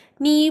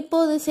 நீ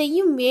இப்போது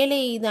செய்யும்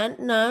வேலையை தான்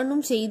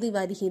நானும் செய்து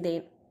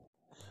வருகிறேன்.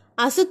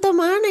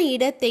 அசுத்தமான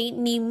இடத்தை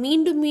நீ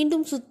மீண்டும்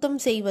மீண்டும் சுத்தம்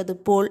செய்வது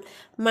போல்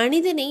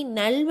மனிதனை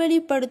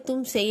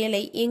நல்வழிப்படுத்தும்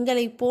செயலை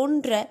எங்களை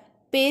போன்ற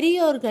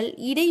பெரியோர்கள்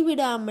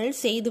இடைவிடாமல்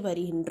செய்து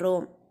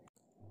வருகின்றோம்.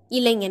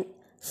 இளைஞன்,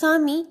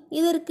 சாமி,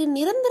 இதற்கு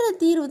நிரந்தர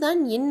தீர்வுதான்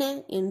என்ன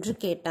என்று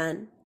கேட்டான்.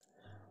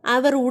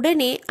 அவர்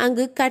உடனே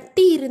அங்கு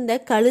கட்டியிருந்த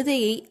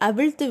கழுதையை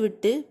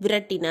அவிழ்த்துவிட்டு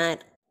விரட்டினார்.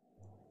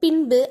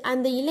 பின்பு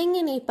அந்த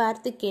இளைஞனை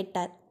பார்த்து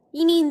கேட்டார்,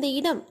 இனி இந்த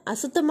இடம்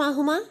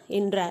அசுத்தமாகுமா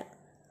என்றார்.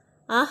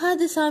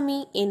 ஆகாது சாமி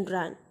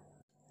என்றான்.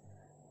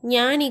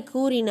 ஞானி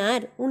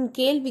கூறினார், உன்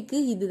கேள்விக்கு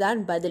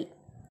இதுதான் பதில்.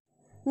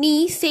 நீ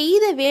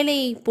செய்த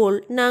வேலையைப்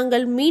போல்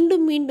நாங்கள்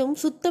மீண்டும் மீண்டும்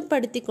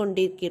சுத்தப்படுத்தி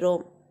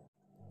கொண்டிருக்கிறோம்.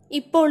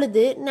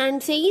 இப்பொழுது நான்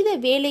செய்த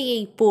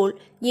வேலையைப் போல்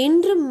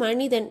என்றும்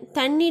மனிதன்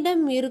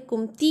தன்னிடம்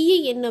இருக்கும் தீய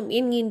எண்ணம்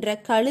என்கின்ற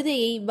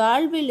கழுதையை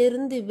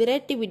வாழ்விலிருந்து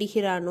விரட்டி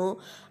விடுகிறானோ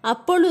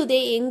அப்பொழுதே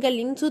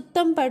எங்களின்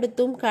சுத்தம்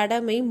படுத்தும்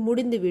கடமை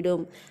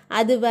முடிந்துவிடும்.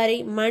 அதுவரை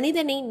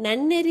மனிதனை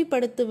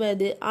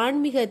நன்னெறிப்படுத்துவது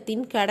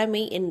ஆன்மீகத்தின்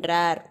கடமை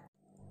என்றார்.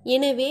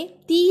 எனவே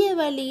தீய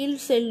வழியில்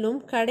செல்லும்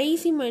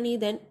கடைசி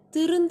மனிதன்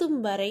திருந்தும்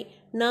வரை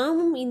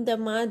நாமும் இந்த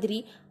மாதிரி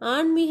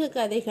ஆன்மீக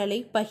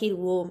கதைகளை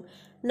பகிர்வோம்.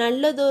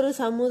 நல்லதொரு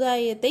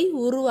சமுதாயத்தை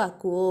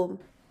உருவாக்குவோம்.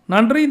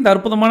 நன்றி. இந்த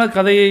அற்புதமான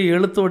கதையை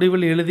எழுத்து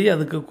வடிவில் எழுதி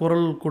அதுக்கு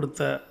குரல் கொடுத்த,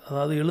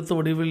 அதாவது எழுத்து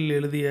வடிவில்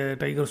எழுதிய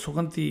டைகர்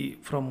சுகந்தி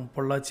ஃப்ரம்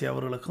பொள்ளாச்சி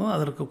அவர்களுக்கும்,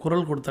 அதற்கு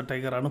குரல் கொடுத்த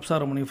டைகர்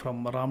அனுப்சாரமணி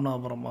ஃப்ரம்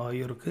ராமநாதபுரம்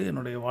ஆகியோருக்கு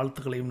என்னுடைய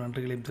வாழ்த்துக்களையும்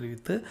நன்றிகளையும்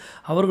தெரிவித்து,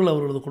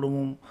 அவர்களது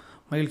குடும்பம்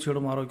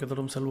மகிழ்ச்சியோடும்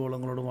ஆரோக்கியத்தோடும் செல்வ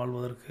வளங்களோடும்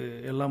வாழ்வதற்கு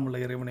எல்லாம் உள்ள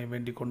இறைவனை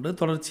வேண்டிக் கொண்டு,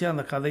 தொடர்ச்சியாக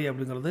அந்த கதை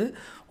அப்படிங்கிறது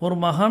ஒரு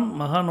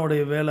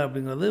மகானுடைய வேலை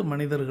அப்படிங்கிறது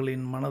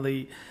மனிதர்களின் மனதை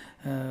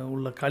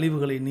உள்ள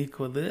கழிவுகளை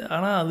நீக்குவது.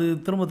 ஆனால் அது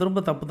திரும்ப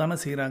திரும்ப தப்பு தானே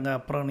செய்கிறாங்க.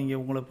 அப்புறம்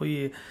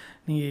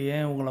நீங்கள்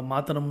ஏன் உங்களை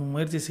மாற்றணும்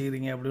முயற்சி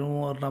செய்கிறீங்க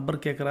அப்படின்னு ஒரு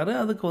நபர் கேட்குறாரு.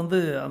 அதுக்கு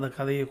அந்த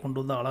கதையை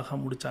கொண்டு வந்து அழகாக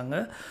முடித்தாங்க.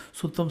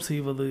 சுத்தம்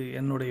செய்வது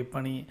என்னுடைய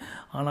பணி,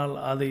 ஆனால்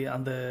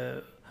அந்த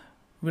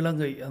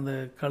விலங்கை, அந்த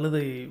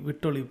கழுதை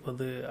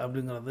விட்டொழிப்பது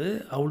அப்படிங்கிறது,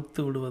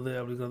 அவிழ்த்து விடுவது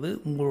அப்படிங்கிறது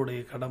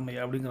உங்களுடைய கடமை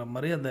அப்படிங்கிற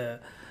மாதிரி அந்த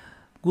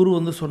குரு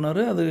சொன்னார்.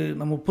 அது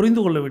நம்ம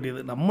புரிந்து கொள்ள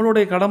வேண்டியது.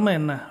 நம்மளுடைய கடமை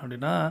என்ன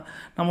அப்படின்னா,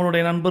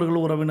 நம்மளுடைய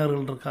நண்பர்கள்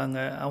உறவினர்கள் இருக்காங்க,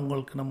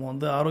 அவங்களுக்கு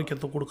நம்ம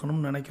ஆரோக்கியத்தை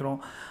கொடுக்கணும்னு நினைக்கிறோம்.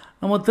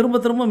 நம்ம திரும்ப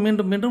திரும்ப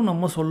மீண்டும் மீண்டும்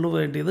நம்ம சொல்ல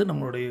வேண்டியது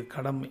நம்மளுடைய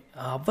கடமை.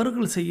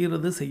 அவர்கள்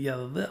செய்கிறது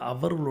செய்யாதது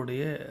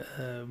அவர்களுடைய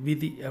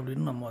விதி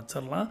அப்படின்னு நம்ம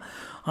வச்சிடலாம்.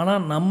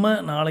 ஆனால் நம்ம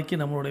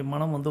நாளைக்கு நம்மளுடைய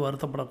மனம்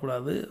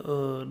வருத்தப்படக்கூடாது.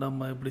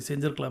 நம்ம இப்படி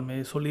செஞ்சுருக்கலாமே,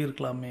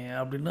 சொல்லியிருக்கலாமே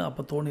அப்படின்னு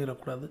அப்போ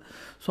தோணிடக்கூடாது.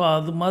 ஸோ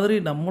அது மாதிரி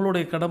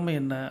நம்மளுடைய கடமை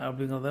என்ன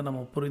அப்படிங்கிறத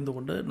நம்ம புரிந்து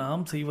கொண்டு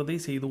நாம் செய்வதை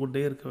செய்து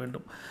கொண்டே இருக்க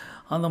வேண்டும்.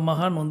 அந்த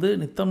மகான்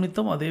நித்தம்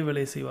நித்தம் அதே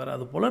வேலையை செய்வார்.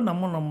 அதுபோல்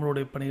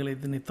நம்மளுடைய பணிகளை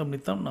நித்தம்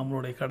நித்தம்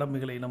நம்மளுடைய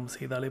கடமைகளை நம்ம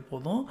செய்தாலே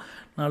போதும்,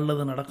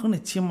 நல்லது நடக்கும்.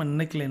 நிச்சயமாக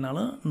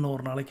நினைக்கலைனாலும்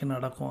இன்னொரு நாளைக்கு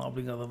நடக்கும்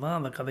அப்படிங்கிறத தான்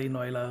அந்த கதையின்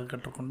வாயிலாக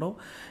கற்றுக்கொண்டோம்.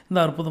 இந்த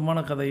அற்புதமான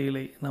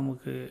கதைகளை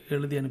நமக்கு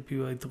எழுதி அனுப்பி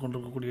வைத்து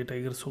கொண்டிருக்கக்கூடிய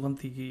டைகர்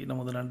சுகந்திக்கு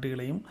நமது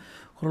நன்றிகளையும்,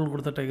 குரல்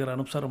கொடுத்த டைகர்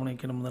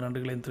அனுப்சாரமணிக்கு நமது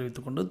நன்றிகளையும்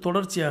தெரிவித்துக்கொண்டு,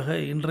 தொடர்ச்சியாக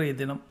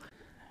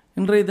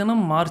இன்றைய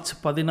தினம் மார்ச்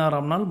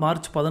 16ஆம் நாள்.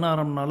 மார்ச்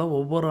 16ஆம் நாள்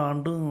ஒவ்வொரு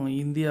ஆண்டும்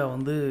இந்தியா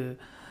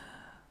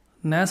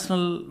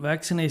நேஷ்னல்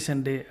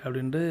வேக்சினேஷன் டே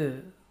அப்படின்ட்டு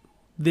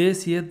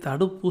தேசிய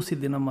தடுப்பூசி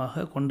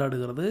தினமாக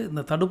கொண்டாடுகிறது.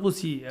 இந்த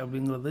தடுப்பூசி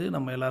அப்படிங்கிறது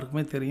நம்ம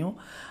எல்லாருக்குமே தெரியும்.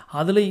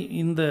 அதில்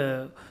இந்த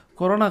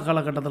கொரோனா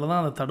காலகட்டத்தில்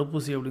தான் அந்த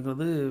தடுப்பூசி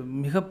அப்படிங்கிறது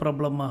மிக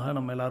பிரபலமாக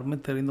நம்ம எல்லாருமே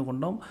தெரிந்து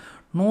கொண்டோம்.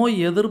 நோய்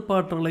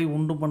எதிர்ப்பாற்றலை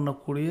உண்டு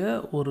பண்ணக்கூடிய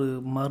ஒரு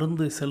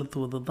மருந்து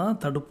செலுத்துவது தான்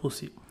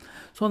தடுப்பூசி.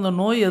 ஸோ அந்த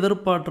நோய்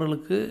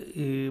எதிர்ப்பாற்றலுக்கு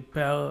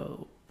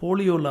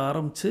போலியோவில்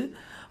ஆரம்பித்து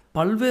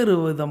பல்வேறு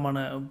விதமான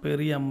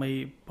பெரியம்மை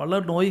பல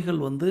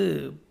நோய்கள்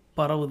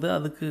பரவுது,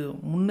 அதுக்கு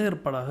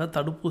முன்னேற்பாடாக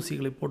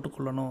தடுப்பூசிகளை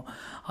போட்டுக்கொள்ளணும்,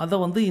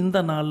 அதை இந்த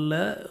நாளில்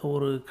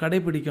ஒரு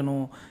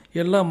கடைபிடிக்கணும்,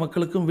 எல்லா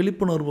மக்களுக்கும்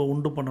விழிப்புணர்வை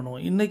உண்டு பண்ணணும்.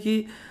 இன்றைக்கி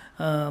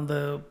அந்த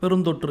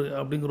பெருந்தொற்று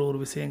அப்படிங்கிற ஒரு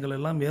விஷயங்கள்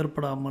எல்லாம்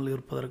ஏற்படாமல்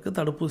இருப்பதற்கு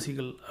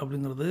தடுப்பூசிகள்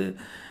அப்படிங்கிறது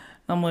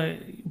நம்ம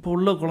இப்போ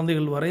உள்ள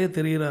குழந்தைகள் வரைய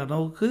தெரிகிற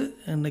அளவுக்கு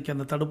இன்றைக்கி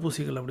அந்த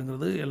தடுப்பூசிகள்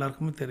அப்படிங்கிறது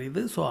எல்லாருக்குமே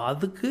தெரியுது. ஸோ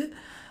அதுக்கு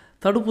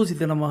தடுப்பூசி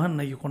தினமாக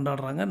இன்றைக்கி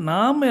கொண்டாடுறாங்க.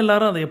 நாம்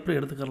எல்லோரும் அதை எப்படி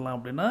எடுத்துக்கலாம்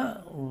அப்படின்னா,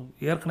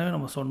 ஏற்கனவே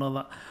நம்ம சொன்னது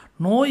தான்,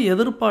 நோய்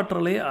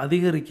எதிர்ப்பாற்றலை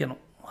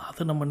அதிகரிக்கணும்.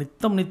 அது நம்ம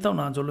நித்தம்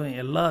நான் சொல்லுவேன்,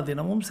 எல்லா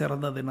தினமும்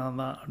சிறந்த தினம்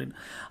தான் அப்படின்னு.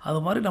 அது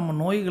மாதிரி நம்ம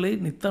நோய்களை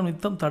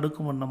நித்தம்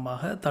தடுக்கும்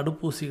வண்ணமாக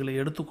தடுப்பூசிகளை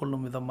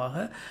எடுத்துக்கொள்ளும் விதமாக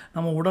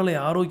நம்ம உடலை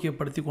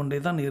ஆரோக்கியப்படுத்தி கொண்டே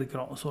தான்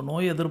இருக்கிறோம். ஸோ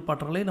நோய்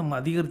எதிர்ப்பாற்றலை நம்ம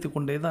அதிகரித்து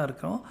கொண்டே தான்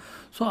இருக்கிறோம்.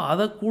 ஸோ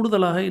அதை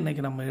கூடுதலாக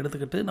இன்றைக்கி நம்ம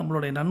எடுத்துக்கிட்டு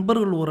நம்மளுடைய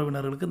நண்பர்கள்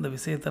உறவினர்களுக்கு இந்த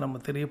விஷயத்தை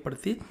நம்ம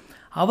தெரியப்படுத்தி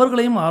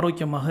அவர்களையும்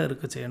ஆரோக்கியமாக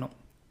இருக்க செய்யணும்.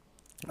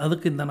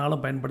 அதுக்கு இந்த நாளை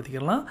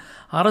பயன்படுத்திக்கலாம்.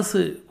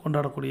 அரசு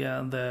கொண்டாடக்கூடிய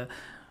அந்த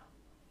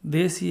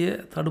தேசிய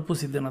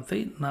தடுப்பூசி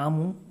தினத்தை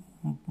நாமும்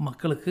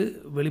மக்களுக்கு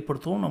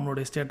வெளிப்படுத்துவோம்.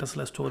 நம்மளுடைய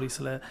ஸ்டேட்டஸில்,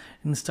 ஸ்டோரிஸில்,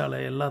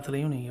 இன்ஸ்டாவில்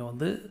எல்லாத்துலேயும்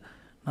நீங்கள்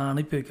நான்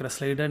அனுப்பி வைக்கிற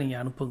ஸ்லைடை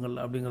நீங்கள்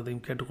அனுப்புங்கள்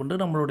அப்படிங்கிறதையும்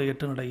கேட்டுக்கொண்டு நம்மளுடைய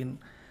 8 நடையின்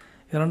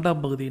 2ஆம்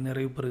பகுதி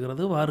நிறைவு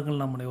பெறுகிறது. வாருங்கள்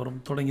நாம் அனைவரும்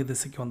தொடங்கிய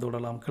திசைக்கு வந்து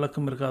விடலாம். கிழக்கு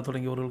மேற்காக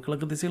தொடங்கியவர்கள்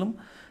கிழக்கு திசையிலும்,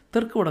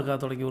 தெற்கு வடக்காக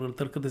தொடங்கியவர்கள்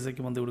தெற்கு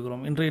திசைக்கு வந்து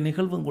விடுகிறோம். இன்றைய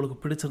நிகழ்வு உங்களுக்கு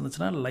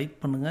பிடிச்சிருந்துச்சுன்னா லைக்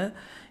பண்ணுங்கள்.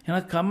 ஏன்னா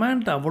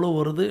கமெண்ட் அவ்வளோ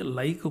வருது,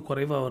 லைக்கு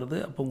குறைவாக வருது.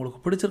 அப்போ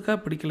உங்களுக்கு பிடிச்சிருக்கா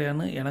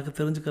பிடிக்கலையான்னு எனக்கு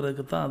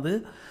தெரிஞ்சுக்கிறதுக்கு தான் அது.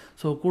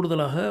 ஸோ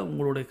கூடுதலாக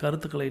உங்களுடைய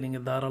கருத்துக்களை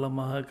நீங்கள்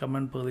தாராளமாக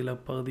கமெண்ட்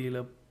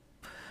பகுதியில்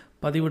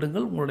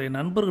பதிவிடுங்கள். உங்களுடைய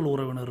நண்பர்கள்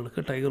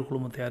உறவினர்களுக்கு டைகர்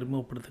குழுமத்தை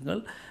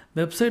அறிமுகப்படுத்துங்கள்.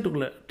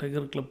 வெப்சைட்டுக்குள்ளே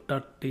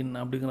tigerclub.in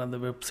அப்படிங்கிற அந்த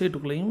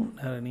வெப்சைட்டுக்குள்ளேயும்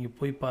நீங்கள்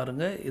போய்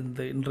பாருங்கள்.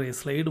 இன்றைய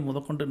ஸ்லைடு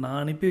முதற்கொண்டு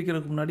நான் அனுப்பி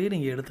வைக்கிறதுக்கு முன்னாடியே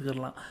நீங்கள்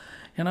எடுத்துக்கலாம்.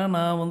 ஏன்னா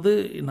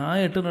நான்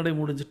 8 நடை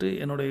முடிச்சுட்டு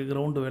என்னுடைய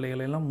கிரவுண்டு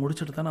வேலைகளெல்லாம்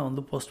முடிச்சுட்டு தான்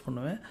நான் போஸ்ட்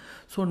பண்ணுவேன்.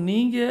 ஸோ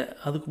நீங்கள்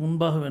அதுக்கு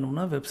முன்பாக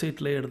வேணும்னா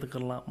வெப்சைட்லேயே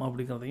எடுத்துக்கலாம்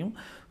அப்படிங்கிறதையும்,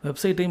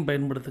 வெப்சைட்டையும்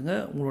பயன்படுத்துங்க.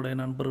 உங்களுடைய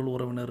நண்பர்கள்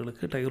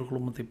உறவினர்களுக்கு டைகர்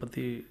குழுமத்தை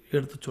பற்றி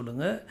எடுத்து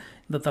சொல்லுங்கள்.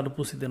 இந்த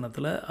தடுப்பூசி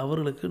தினத்தில்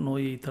அவர்களுக்கு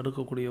நோயை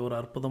தடுக்கக்கூடிய ஒரு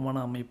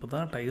அற்புதமான அமைப்பு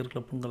தான் டைகர்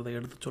கிளப்புங்கிறத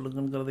எடுத்து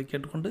சொல்லுங்கிறதை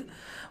கேட்டுக்கொண்டு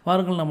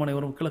வாருங்கள் நாம்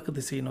அனைவரும் கிழக்கு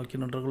திசையை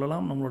நோக்கி நின்று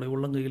கொள்ளலாம். நம்மளுடைய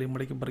உள்ளங்கைகளை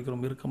மடக்கி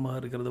பறிக்கிறோம், இறுக்கமாக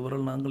இருக்கிறது.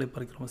 விரல் நாங்களை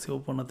பறிக்கிறோம்,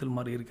 சிவப்பு வண்ணத்தில்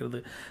மாறி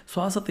இருக்கிறது.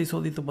 சுவாசத்தை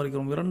சோதித்து பறிக்கிறோம்.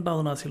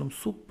 2வது நாசிலும்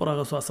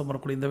சூப்பராக சுவாசம்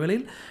வரக்கூடிய இந்த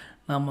வேளையில்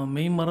நாம்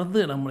மெய்மறந்து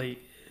நம்மளை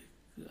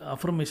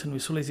அஃபர்மேஷன்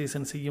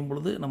விஷுவலைசேஷன் செய்யும்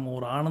பொழுது நம்ம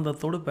ஒரு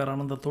ஆனந்தத்தோடு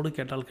பேரானந்தத்தோடு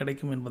கேட்டால்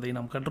கிடைக்கும் என்பதை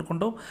நாம்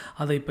கற்றுக்கொண்டோம்.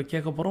 அதை இப்போ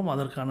கேட்க போகிறோம்.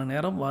 அதற்கான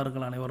நேரம்.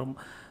 வாருங்கள் அனைவரும்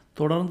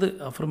தொடர்ந்து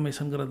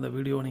அஃபர்மேஷனுங்கிற இந்த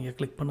வீடியோவை நீங்கள்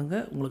கிளிக்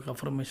பண்ணுங்கள். உங்களுக்கு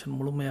அஃபர்மேஷன்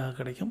முழுமையாக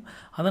கிடைக்கும்.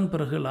 அதன்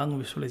பிறகு லாங்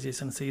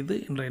விஷுவலைசேஷன் செய்து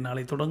இன்றைய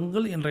நாளை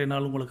தொடங்குங்கள். இன்றைய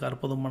நாள் உங்களுக்கு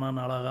அற்புதமான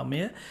நாளாக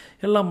அமைய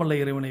எல்லாம் வல்ல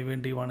இறைவனை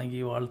வேண்டி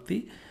வணங்கி வாழ்த்தி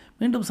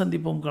மீண்டும்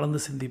சந்திப்போம், கலந்து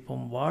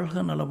சிந்திப்போம்.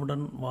 வாழ்க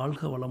நலமுடன்,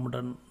 வாழ்க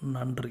வளமுடன்.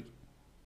 நன்றி.